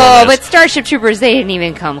example of this. But Starship Troopers, they didn't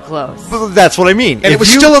even come close. But that's what I mean. And it was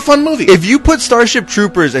still a fun movie. If you put Starship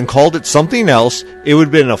Troopers and called it something else, it would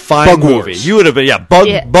have been a fine Bug movie. Wars. You would have been, bug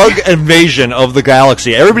invasion of the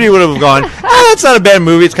galaxy. Everybody would have gone, that's not a bad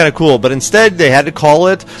movie, it's kind of cool. But instead, they had to call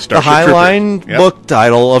it the Highline book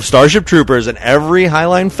title of Starship Troopers, and every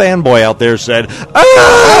Highline fanboy out there said,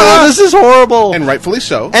 this is horrible. And rightfully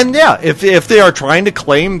so. And yeah, if they are trying to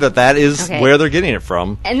claim that is where they're getting it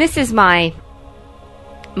from. And this is my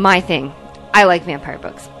thing. I like vampire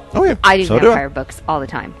books. Oh, yeah. I do vampire books all the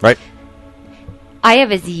time. Right. I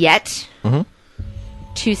have as yet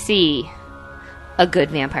to see a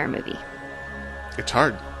good vampire movie. It's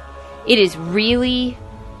hard. It is really,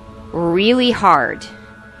 really hard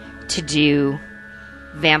to do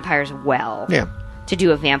vampires well. Yeah. To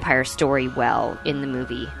do a vampire story well in the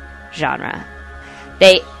movie genre.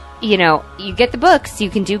 You get the books, you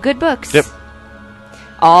can do good books. Yep.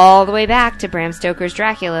 All the way back to Bram Stoker's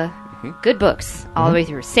Dracula. Good books. All the way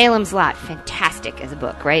through. Salem's Lot, fantastic as a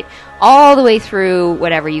book, right? All the way through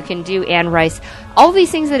whatever you can do. Anne Rice. All these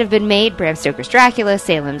things that have been made, Bram Stoker's Dracula,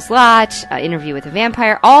 Salem's Lot, Interview with a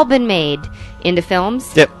Vampire, all been made into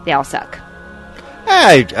films. Yep. They all suck.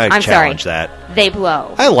 I I'm challenge sorry. that. They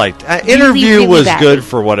blow. I liked Really, Interview really was badly. good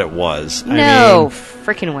for what it was.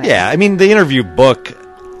 Freaking way. Yeah, the Interview book,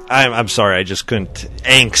 I'm sorry, I just couldn't.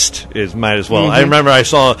 Angst might as well. I remember I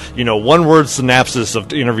saw, one word synopsis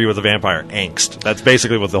of Interview with a Vampire. Angst. That's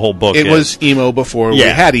basically what the whole book is. It was emo before we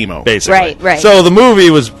had emo. Basically. Right. So the movie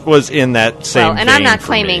was in that same Well, and I'm vein not for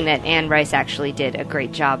claiming me. that Anne Rice actually did a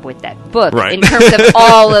great job with that book Right. in terms of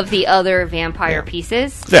all of the other vampire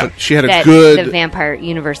pieces. Yeah. But she had a that good... the vampire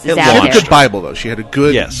universe is It out She had there. a good Bible, though. She had a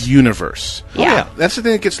good universe. Yeah. That's the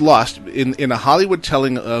thing that gets lost in a Hollywood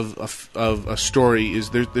telling of a story. Is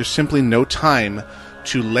there's simply no time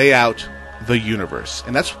to lay out the universe,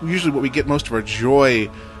 and that's usually what we get most of our joy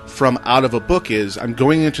from out of a book. Is I'm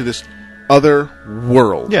going into this other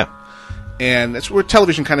world. Yeah. And that's where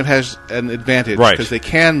television kind of has an advantage, Right. because they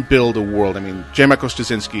can build a world. I mean, J. Michael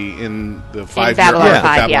Straczynski in the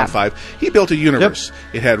Babylon 5, he built a universe.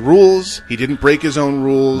 It had rules. He didn't break his own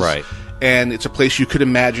rules. Right. And it's a place you could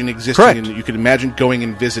imagine existing, Correct. and you could imagine going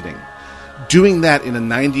and visiting. Doing that in a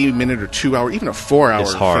 90-minute or 2-hour, even a 4-hour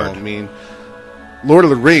It's hard. film, I mean, Lord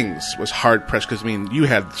of the Rings was hard pressed because you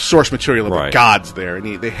had source material of the Right. gods there,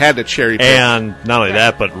 and they had to cherry pick. And not only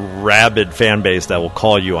that, but rabid fan base that will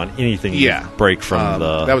call you on anything you break from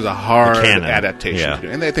that was a hard the canon. adaptation Yeah. to do,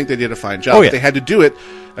 and I think they did a fine job. Oh, But yeah. they had to do it.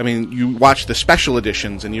 I mean, you watch the special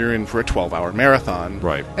editions, and you're in for a 12-hour marathon,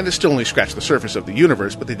 Right. And they still only scratched the surface of the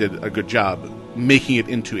universe, but they did a good job making it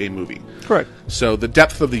into a movie. Correct. So the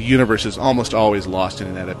depth of the universe is almost always lost in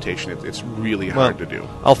an adaptation. It's really hard to do.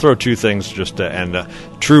 I'll throw two things just to end.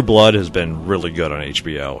 True Blood has been really good on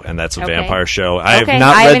HBO, and that's a Okay. vampire show. I have Okay,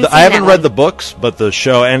 not I read. haven't I seen haven't that read one. the books, but the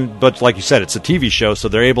show, but like you said, it's a TV show, so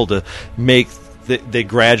they're able to make. They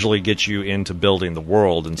gradually get you into building the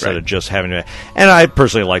world instead of just having to. And I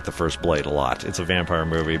personally like the first Blade a lot. It's a vampire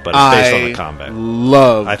movie, but it's based on the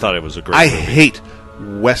combat. I thought it was a great movie. I hate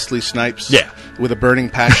Wesley Snipes. Yeah. With a burning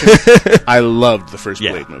passion. I loved the first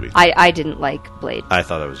Blade movie. I didn't like Blade. I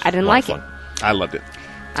thought it was. I didn't a lot like of it. fun. I loved it.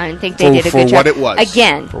 I didn't think they did a For good job. what it was.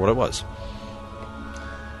 Again, For what it was.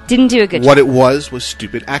 didn't do a good What job. it was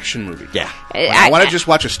stupid action movie. Yeah. I want to just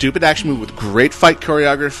watch a stupid action movie with great fight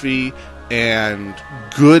choreography and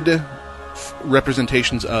good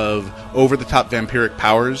representations of over-the-top vampiric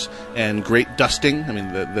powers and great dusting. I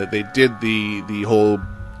mean, they did the whole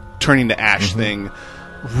turning to ash thing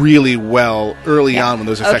really well early on when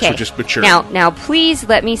those effects were just maturing. Now, please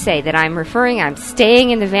let me say that I'm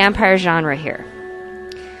staying in the vampire genre here.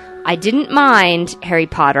 I didn't mind Harry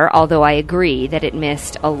Potter, although I agree that it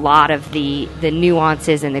missed a lot of the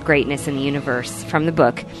nuances and the greatness in the universe from the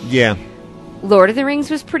book. Yeah. Lord of the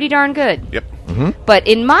Rings was pretty darn good. Yep. Mm-hmm. But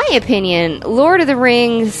in my opinion, Lord of the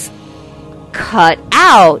Rings cut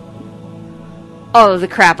out all of the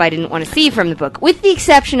crap I didn't want to see from the book, with the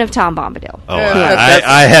exception of Tom Bombadil. Oh,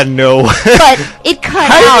 I had no... But it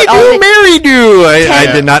cut How out did all you the... Mary do?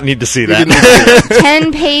 I did not need to see that.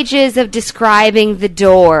 10 pages of describing the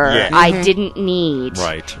door Yeah. I didn't need.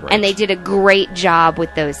 Right. And they did a great job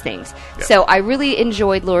with those things. Yeah. So I really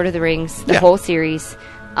enjoyed Lord of the Rings, the whole series.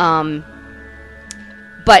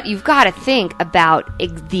 But you've got to think about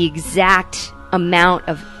the exact amount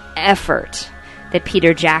of effort that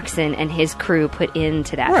Peter Jackson and his crew put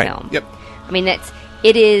into that film. Yep. I mean, it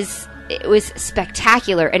was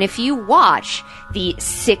spectacular. And if you watch the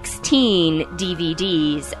 16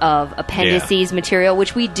 DVDs of appendices material,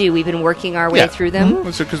 which we do, we've been working our way through them.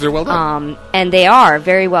 Mm-hmm. Because they're well done. And they are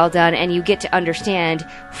very well done, and you get to understand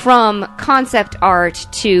from concept art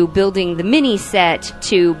to building the mini set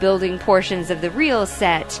to building portions of the real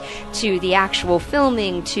set to the actual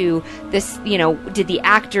filming to this, did the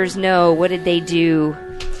actors know? What did they do?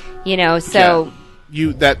 So... Yeah.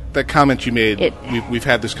 That comment you made, we've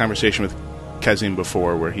had this conversation with Kazim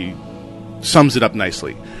before where he sums it up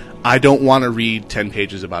nicely. I don't want to read 10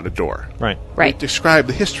 pages about a door. Right. Describe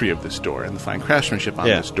the history of this door and the fine craftsmanship on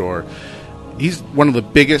this door. He's one of the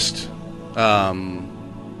biggest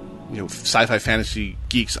sci-fi fantasy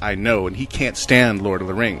geeks I know, and he can't stand Lord of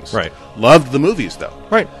the Rings. Right. Loved the movies, though.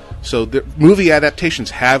 Right. So the movie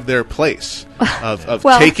adaptations have their place of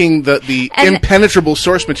Well, taking the impenetrable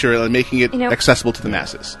source material and making it You know- accessible to the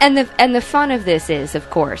masses. And the fun of this is, of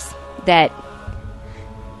course, that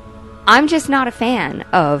I'm just not a fan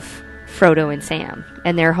of Frodo and Sam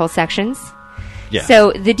and their whole sections. Yeah.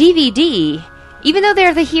 So the DVD, even though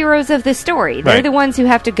they're the heroes of the story, they're Right. the ones who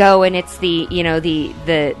have to go, and it's the little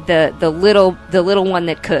one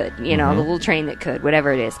that could, the little train that could,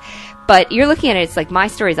 whatever it is. But you're looking at it, it's like my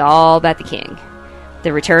story is all about the king,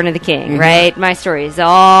 the return of the king, right? My story is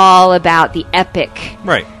all about the epic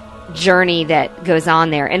journey that goes on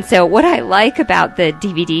there. And so what I like about the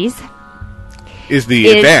DVDs Is the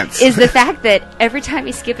advance. is the fact that every time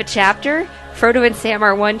you skip a chapter, Frodo and Sam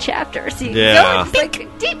are one chapter. So you Yeah. go, it's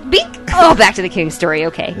like, deep, bink, oh, back to the king's story,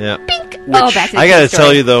 okay. Yeah. Bink, oh, back to the I gotta king's story.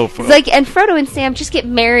 tell you, though, It's like, and Frodo and Sam just get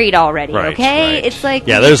married already, Right, okay? right. It's like,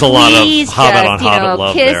 Yeah, there's a lot of please Hobbit just, on Hobbit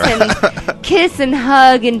love kiss kiss and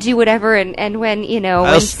hug and do whatever. And when,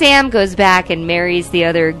 when Sam goes back and marries the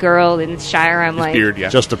other girl in Shire, I'm like,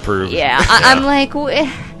 just to prove. yeah, I'm like,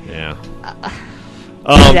 Yeah.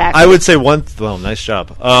 Exactly. I would say nice job.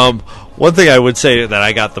 One thing I would say that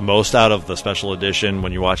I got the most out of the special edition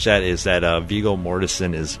when you watch that is that Viggo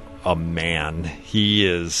Mortensen is a man. He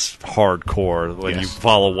is hardcore when you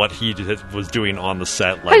follow what he was doing on the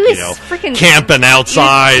set, like, he was freaking camping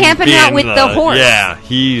outside. camping out with the horse. Yeah,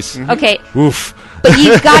 he's... Okay. Oof. But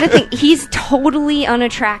you've got to think, he's totally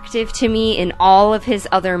unattractive to me in all of his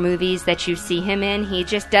other movies that you see him in. He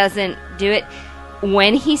just doesn't do it.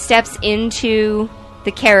 When he steps into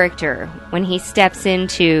the character, when he steps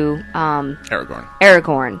into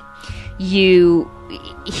Aragorn, he's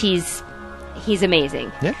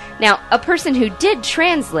amazing. Yeah. Now, a person who did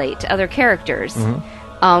translate other characters,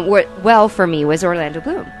 well for me, was Orlando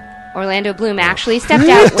Bloom. Orlando Bloom actually stepped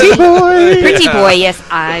out. Pretty boy, yes,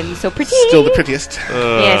 I'm so pretty. Still the prettiest.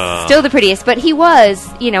 Yes, still the prettiest. But he was,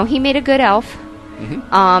 he made a good elf. In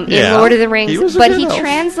Yeah, Lord of the Rings, he was a but good he elf.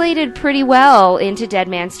 translated pretty well into Dead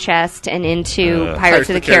Man's Chest and into Pirates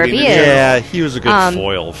of the Caribbean. Yeah, he was a good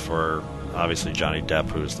foil for obviously Johnny Depp,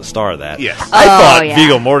 who's the star of that. Yes. I thought yeah.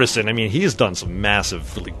 Viggo Mortensen. I mean, he's done some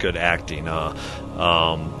massively good acting.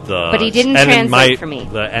 But he didn't translate for me.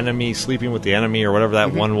 The Enemy, Sleeping with the Enemy, or whatever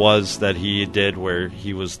that one was that he did, where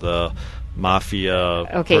he was the mafia.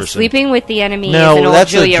 Okay, person. Sleeping with the Enemy No, is an old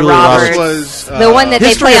that's a Julia Julia Roberts. Roberts. Was, the one that they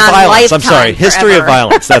History play of on Violence. Lifetime. I'm sorry, History of forever.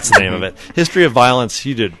 Violence. That's the name of it. History of Violence.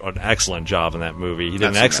 He did an excellent job in that movie. He did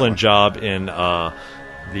I've an seen excellent that job in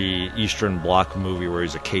the Eastern Bloc movie where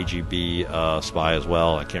he's a KGB spy as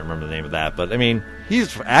well. I can't remember the name of that, but I mean,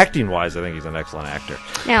 he's acting wise. I think he's an excellent actor.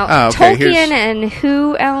 Now, Tolkien and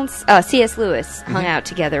who else? C.S. Lewis hung out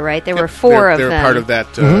together, right? There were four of them. They were part of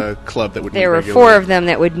that club that would. There were four of them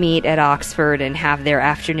that would meet at Oxford and have their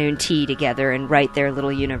afternoon tea together and write their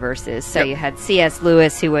little universes. So you had C.S.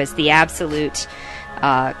 Lewis, who was the absolute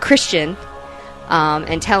Christian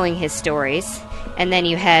and telling his stories. And then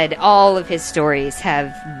you had all of his stories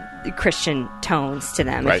have Christian tones to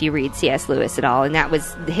them, if you read C.S. Lewis at all. And that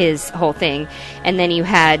was his whole thing. And then you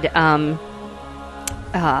had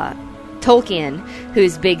Tolkien,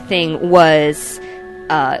 whose big thing was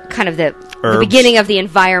kind of the beginning of the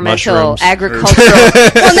environmental, agricultural...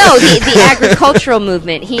 well, no, the agricultural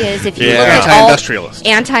movement. He is, if you look at anti-industrialist.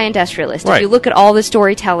 Anti-industrialist. Right. If you look at all the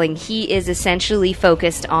storytelling, he is essentially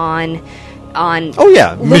focused on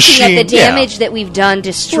looking at the damage that we've done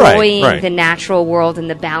destroying the natural world and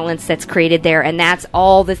the balance that's created there, and that's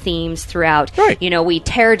all the themes throughout. You know, we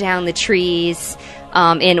tear down the trees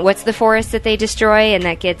in what's the forest that they destroy, and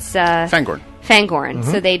that gets Fangorn.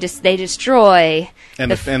 So they destroy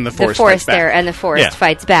and the forest fights there, back. And the forest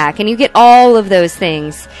fights back, and you get all of those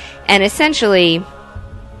things, and essentially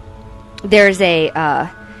there's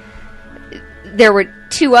there were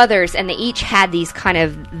two others, and they each had these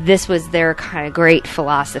this was their kind of great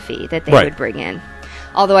philosophy that they would bring in.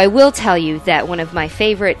 Although I will tell you that one of my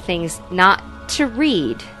favorite things, not to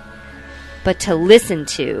read, but to listen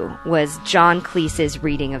to, was John Cleese's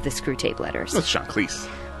reading of the Screwtape Letters. What's John Cleese?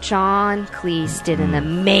 John Cleese did an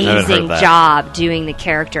amazing job doing the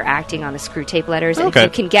character acting on the Screwtape Letters. And if you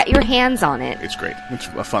can get your hands on it... It's great. It's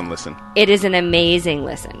a fun listen. It is an amazing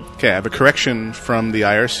listen. Okay, I have a correction from the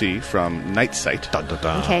IRC from Night Sight. Dun, dun,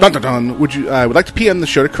 dun. Okay. Dun, dun, dun. I would like to PM the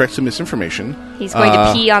show to correct some misinformation. He's going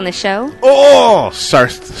to pee on the show? Oh!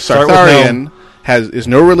 Sartharian is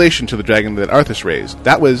no relation to the dragon that Arthas raised.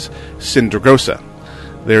 That was Sindragosa.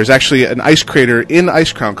 There's actually an ice crater in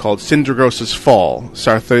Icecrown called Sindragosa's Fall.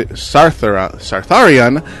 Sartharian,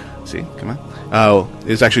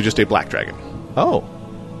 is actually just a black dragon. Oh.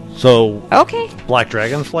 So... Okay. Black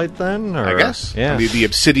Dragonflight, then? Or? I guess. Yeah. The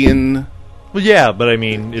obsidian... Well, yeah, but I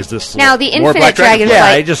mean, is this... Now, the more Infinite Dragonflight... Yeah,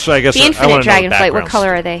 I guess the Infinite Dragonflight, what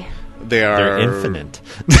color are they? They're infinite.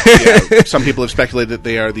 Some people have speculated that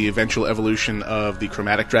they are the eventual evolution of the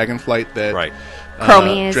chromatic dragonflight that... Right.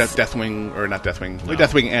 Chromius. Deathwing, or not Deathwing. No.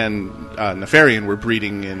 Deathwing and Nefarian were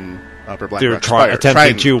breeding in Upper Black They're Rock Spire.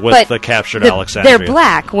 attempting to with the captured Alexandria. They're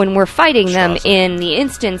black when we're fighting them in the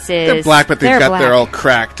instances. They're black, but they're all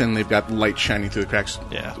cracked and they've got light shining through the cracks.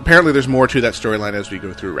 Yeah. Apparently there's more to that storyline as we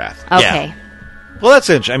go through Wrath. Okay. Yeah. Well,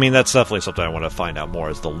 that's interesting. I mean, that's definitely something I want to find out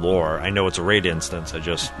more, is the lore. I know it's a raid instance.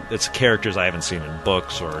 It's characters I haven't seen in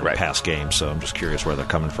books or in past games, so I'm just curious where they're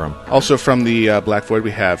coming from. Also from the Black Void,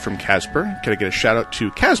 we have from Casper. Can I get a shout-out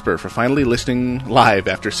to Casper for finally listening live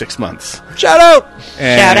after 6 months? Shout out!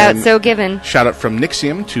 Shout out, so given. Shout out from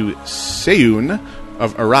Nixium to Seun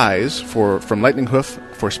of Arise from Lightning Hoof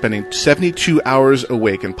for spending 72 hours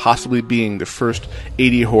awake and possibly being the first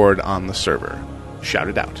 80 horde on the server. Shout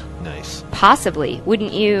it out. Nice. Possibly.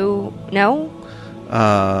 Wouldn't you know?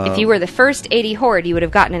 If you were the first 80 horde, you would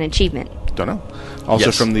have gotten an achievement. Don't know.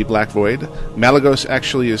 Also from the Black Void, Malagos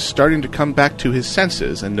actually is starting to come back to his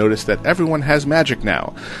senses and notice that everyone has magic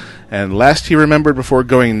now. And last he remembered before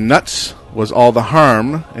going nuts was all the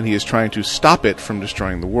harm, and he is trying to stop it from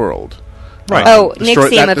destroying the world. Right.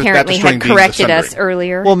 Nixium apparently had corrected us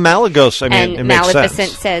earlier. Well, Malagos, I mean, it makes Maleficent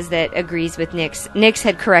sense. says that agrees with Nyx. Nyx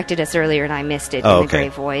had corrected us earlier, and I missed it in the Grey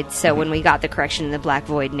Void. So when we got the correction in the Black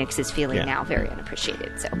Void, Nyx is feeling now very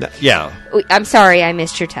unappreciated. So I'm sorry, I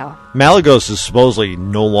missed your tell. Malagos is supposedly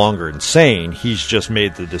no longer insane. He's just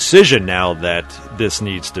made the decision now that this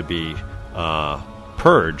needs to be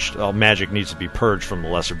purged. Magic needs to be purged from the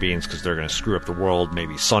lesser beings because they're going to screw up the world,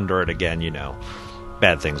 maybe sunder it again,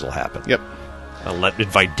 Bad things will happen. Yep.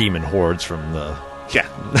 Invite demon hordes from the Yeah.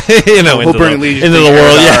 you know, into the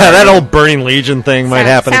world. Yeah, that old Burning Legion thing might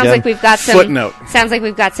happen sounds again. Like we've got some, Footnote. Sounds like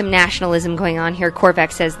we've got some nationalism going on here.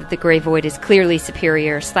 Korvac says that the Grey Void is clearly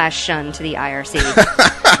superior / shunned to the IRC.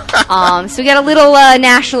 So we got a little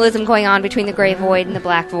nationalism going on between the Grey Void and the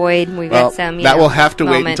Black Void. We've got some, that will have to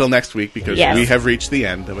wait until next week because we have reached the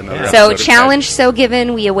end of another episode. So challenge so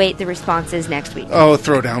given, we await the responses next week. Oh,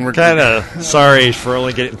 Throwdown. We're kind of sorry for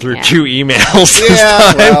only getting through 2 emails.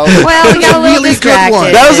 Yeah, well, we got a little distracted.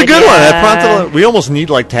 That was a good one. That prompted. We almost need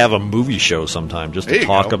to have a movie show sometime just to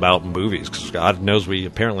talk about movies because God knows we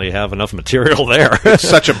apparently have enough material there. It's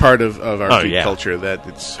such a part of our geek culture that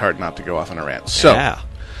it's hard not to go off on a rant. So,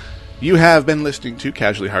 You have been listening to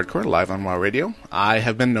Casually Hardcore live on WoW Radio. I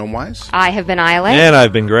have been Gnomewise. I have been Isla. And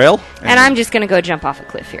I've been Grail. And I'm just going to go jump off a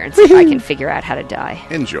cliff here and see if I can figure out how to die.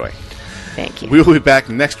 Enjoy. Thank you. We will be back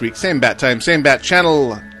next week. Same bat time, same bat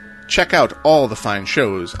channel. Check out all the fine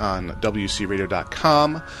shows on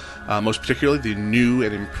WCRadio.com. Most particularly the new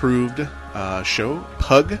and improved show,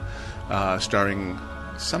 Pug, starring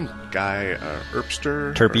some guy,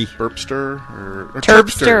 Erpster. Terpy. Burpster. Or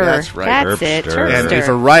Terpster. That's right. That's it. And a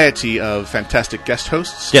variety of fantastic guest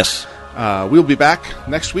hosts. Yes. We'll be back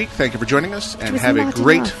next week. Thank you for joining us, and have a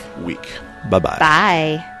great week. Bye-bye.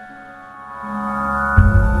 Bye.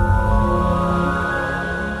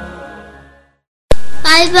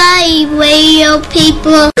 Bye-bye, radio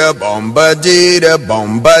people. Bombadita,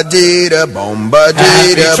 bombadita, bombadita,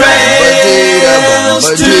 bombadita,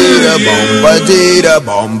 bombadita,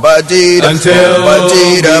 bombadita, Until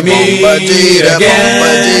bombadita, we meet bombadita,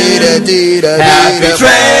 again. Happy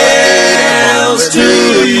trails to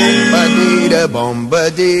you. bombadita,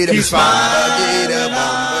 bombadita, Keep smiling. bombadita,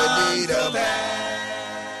 bombadita.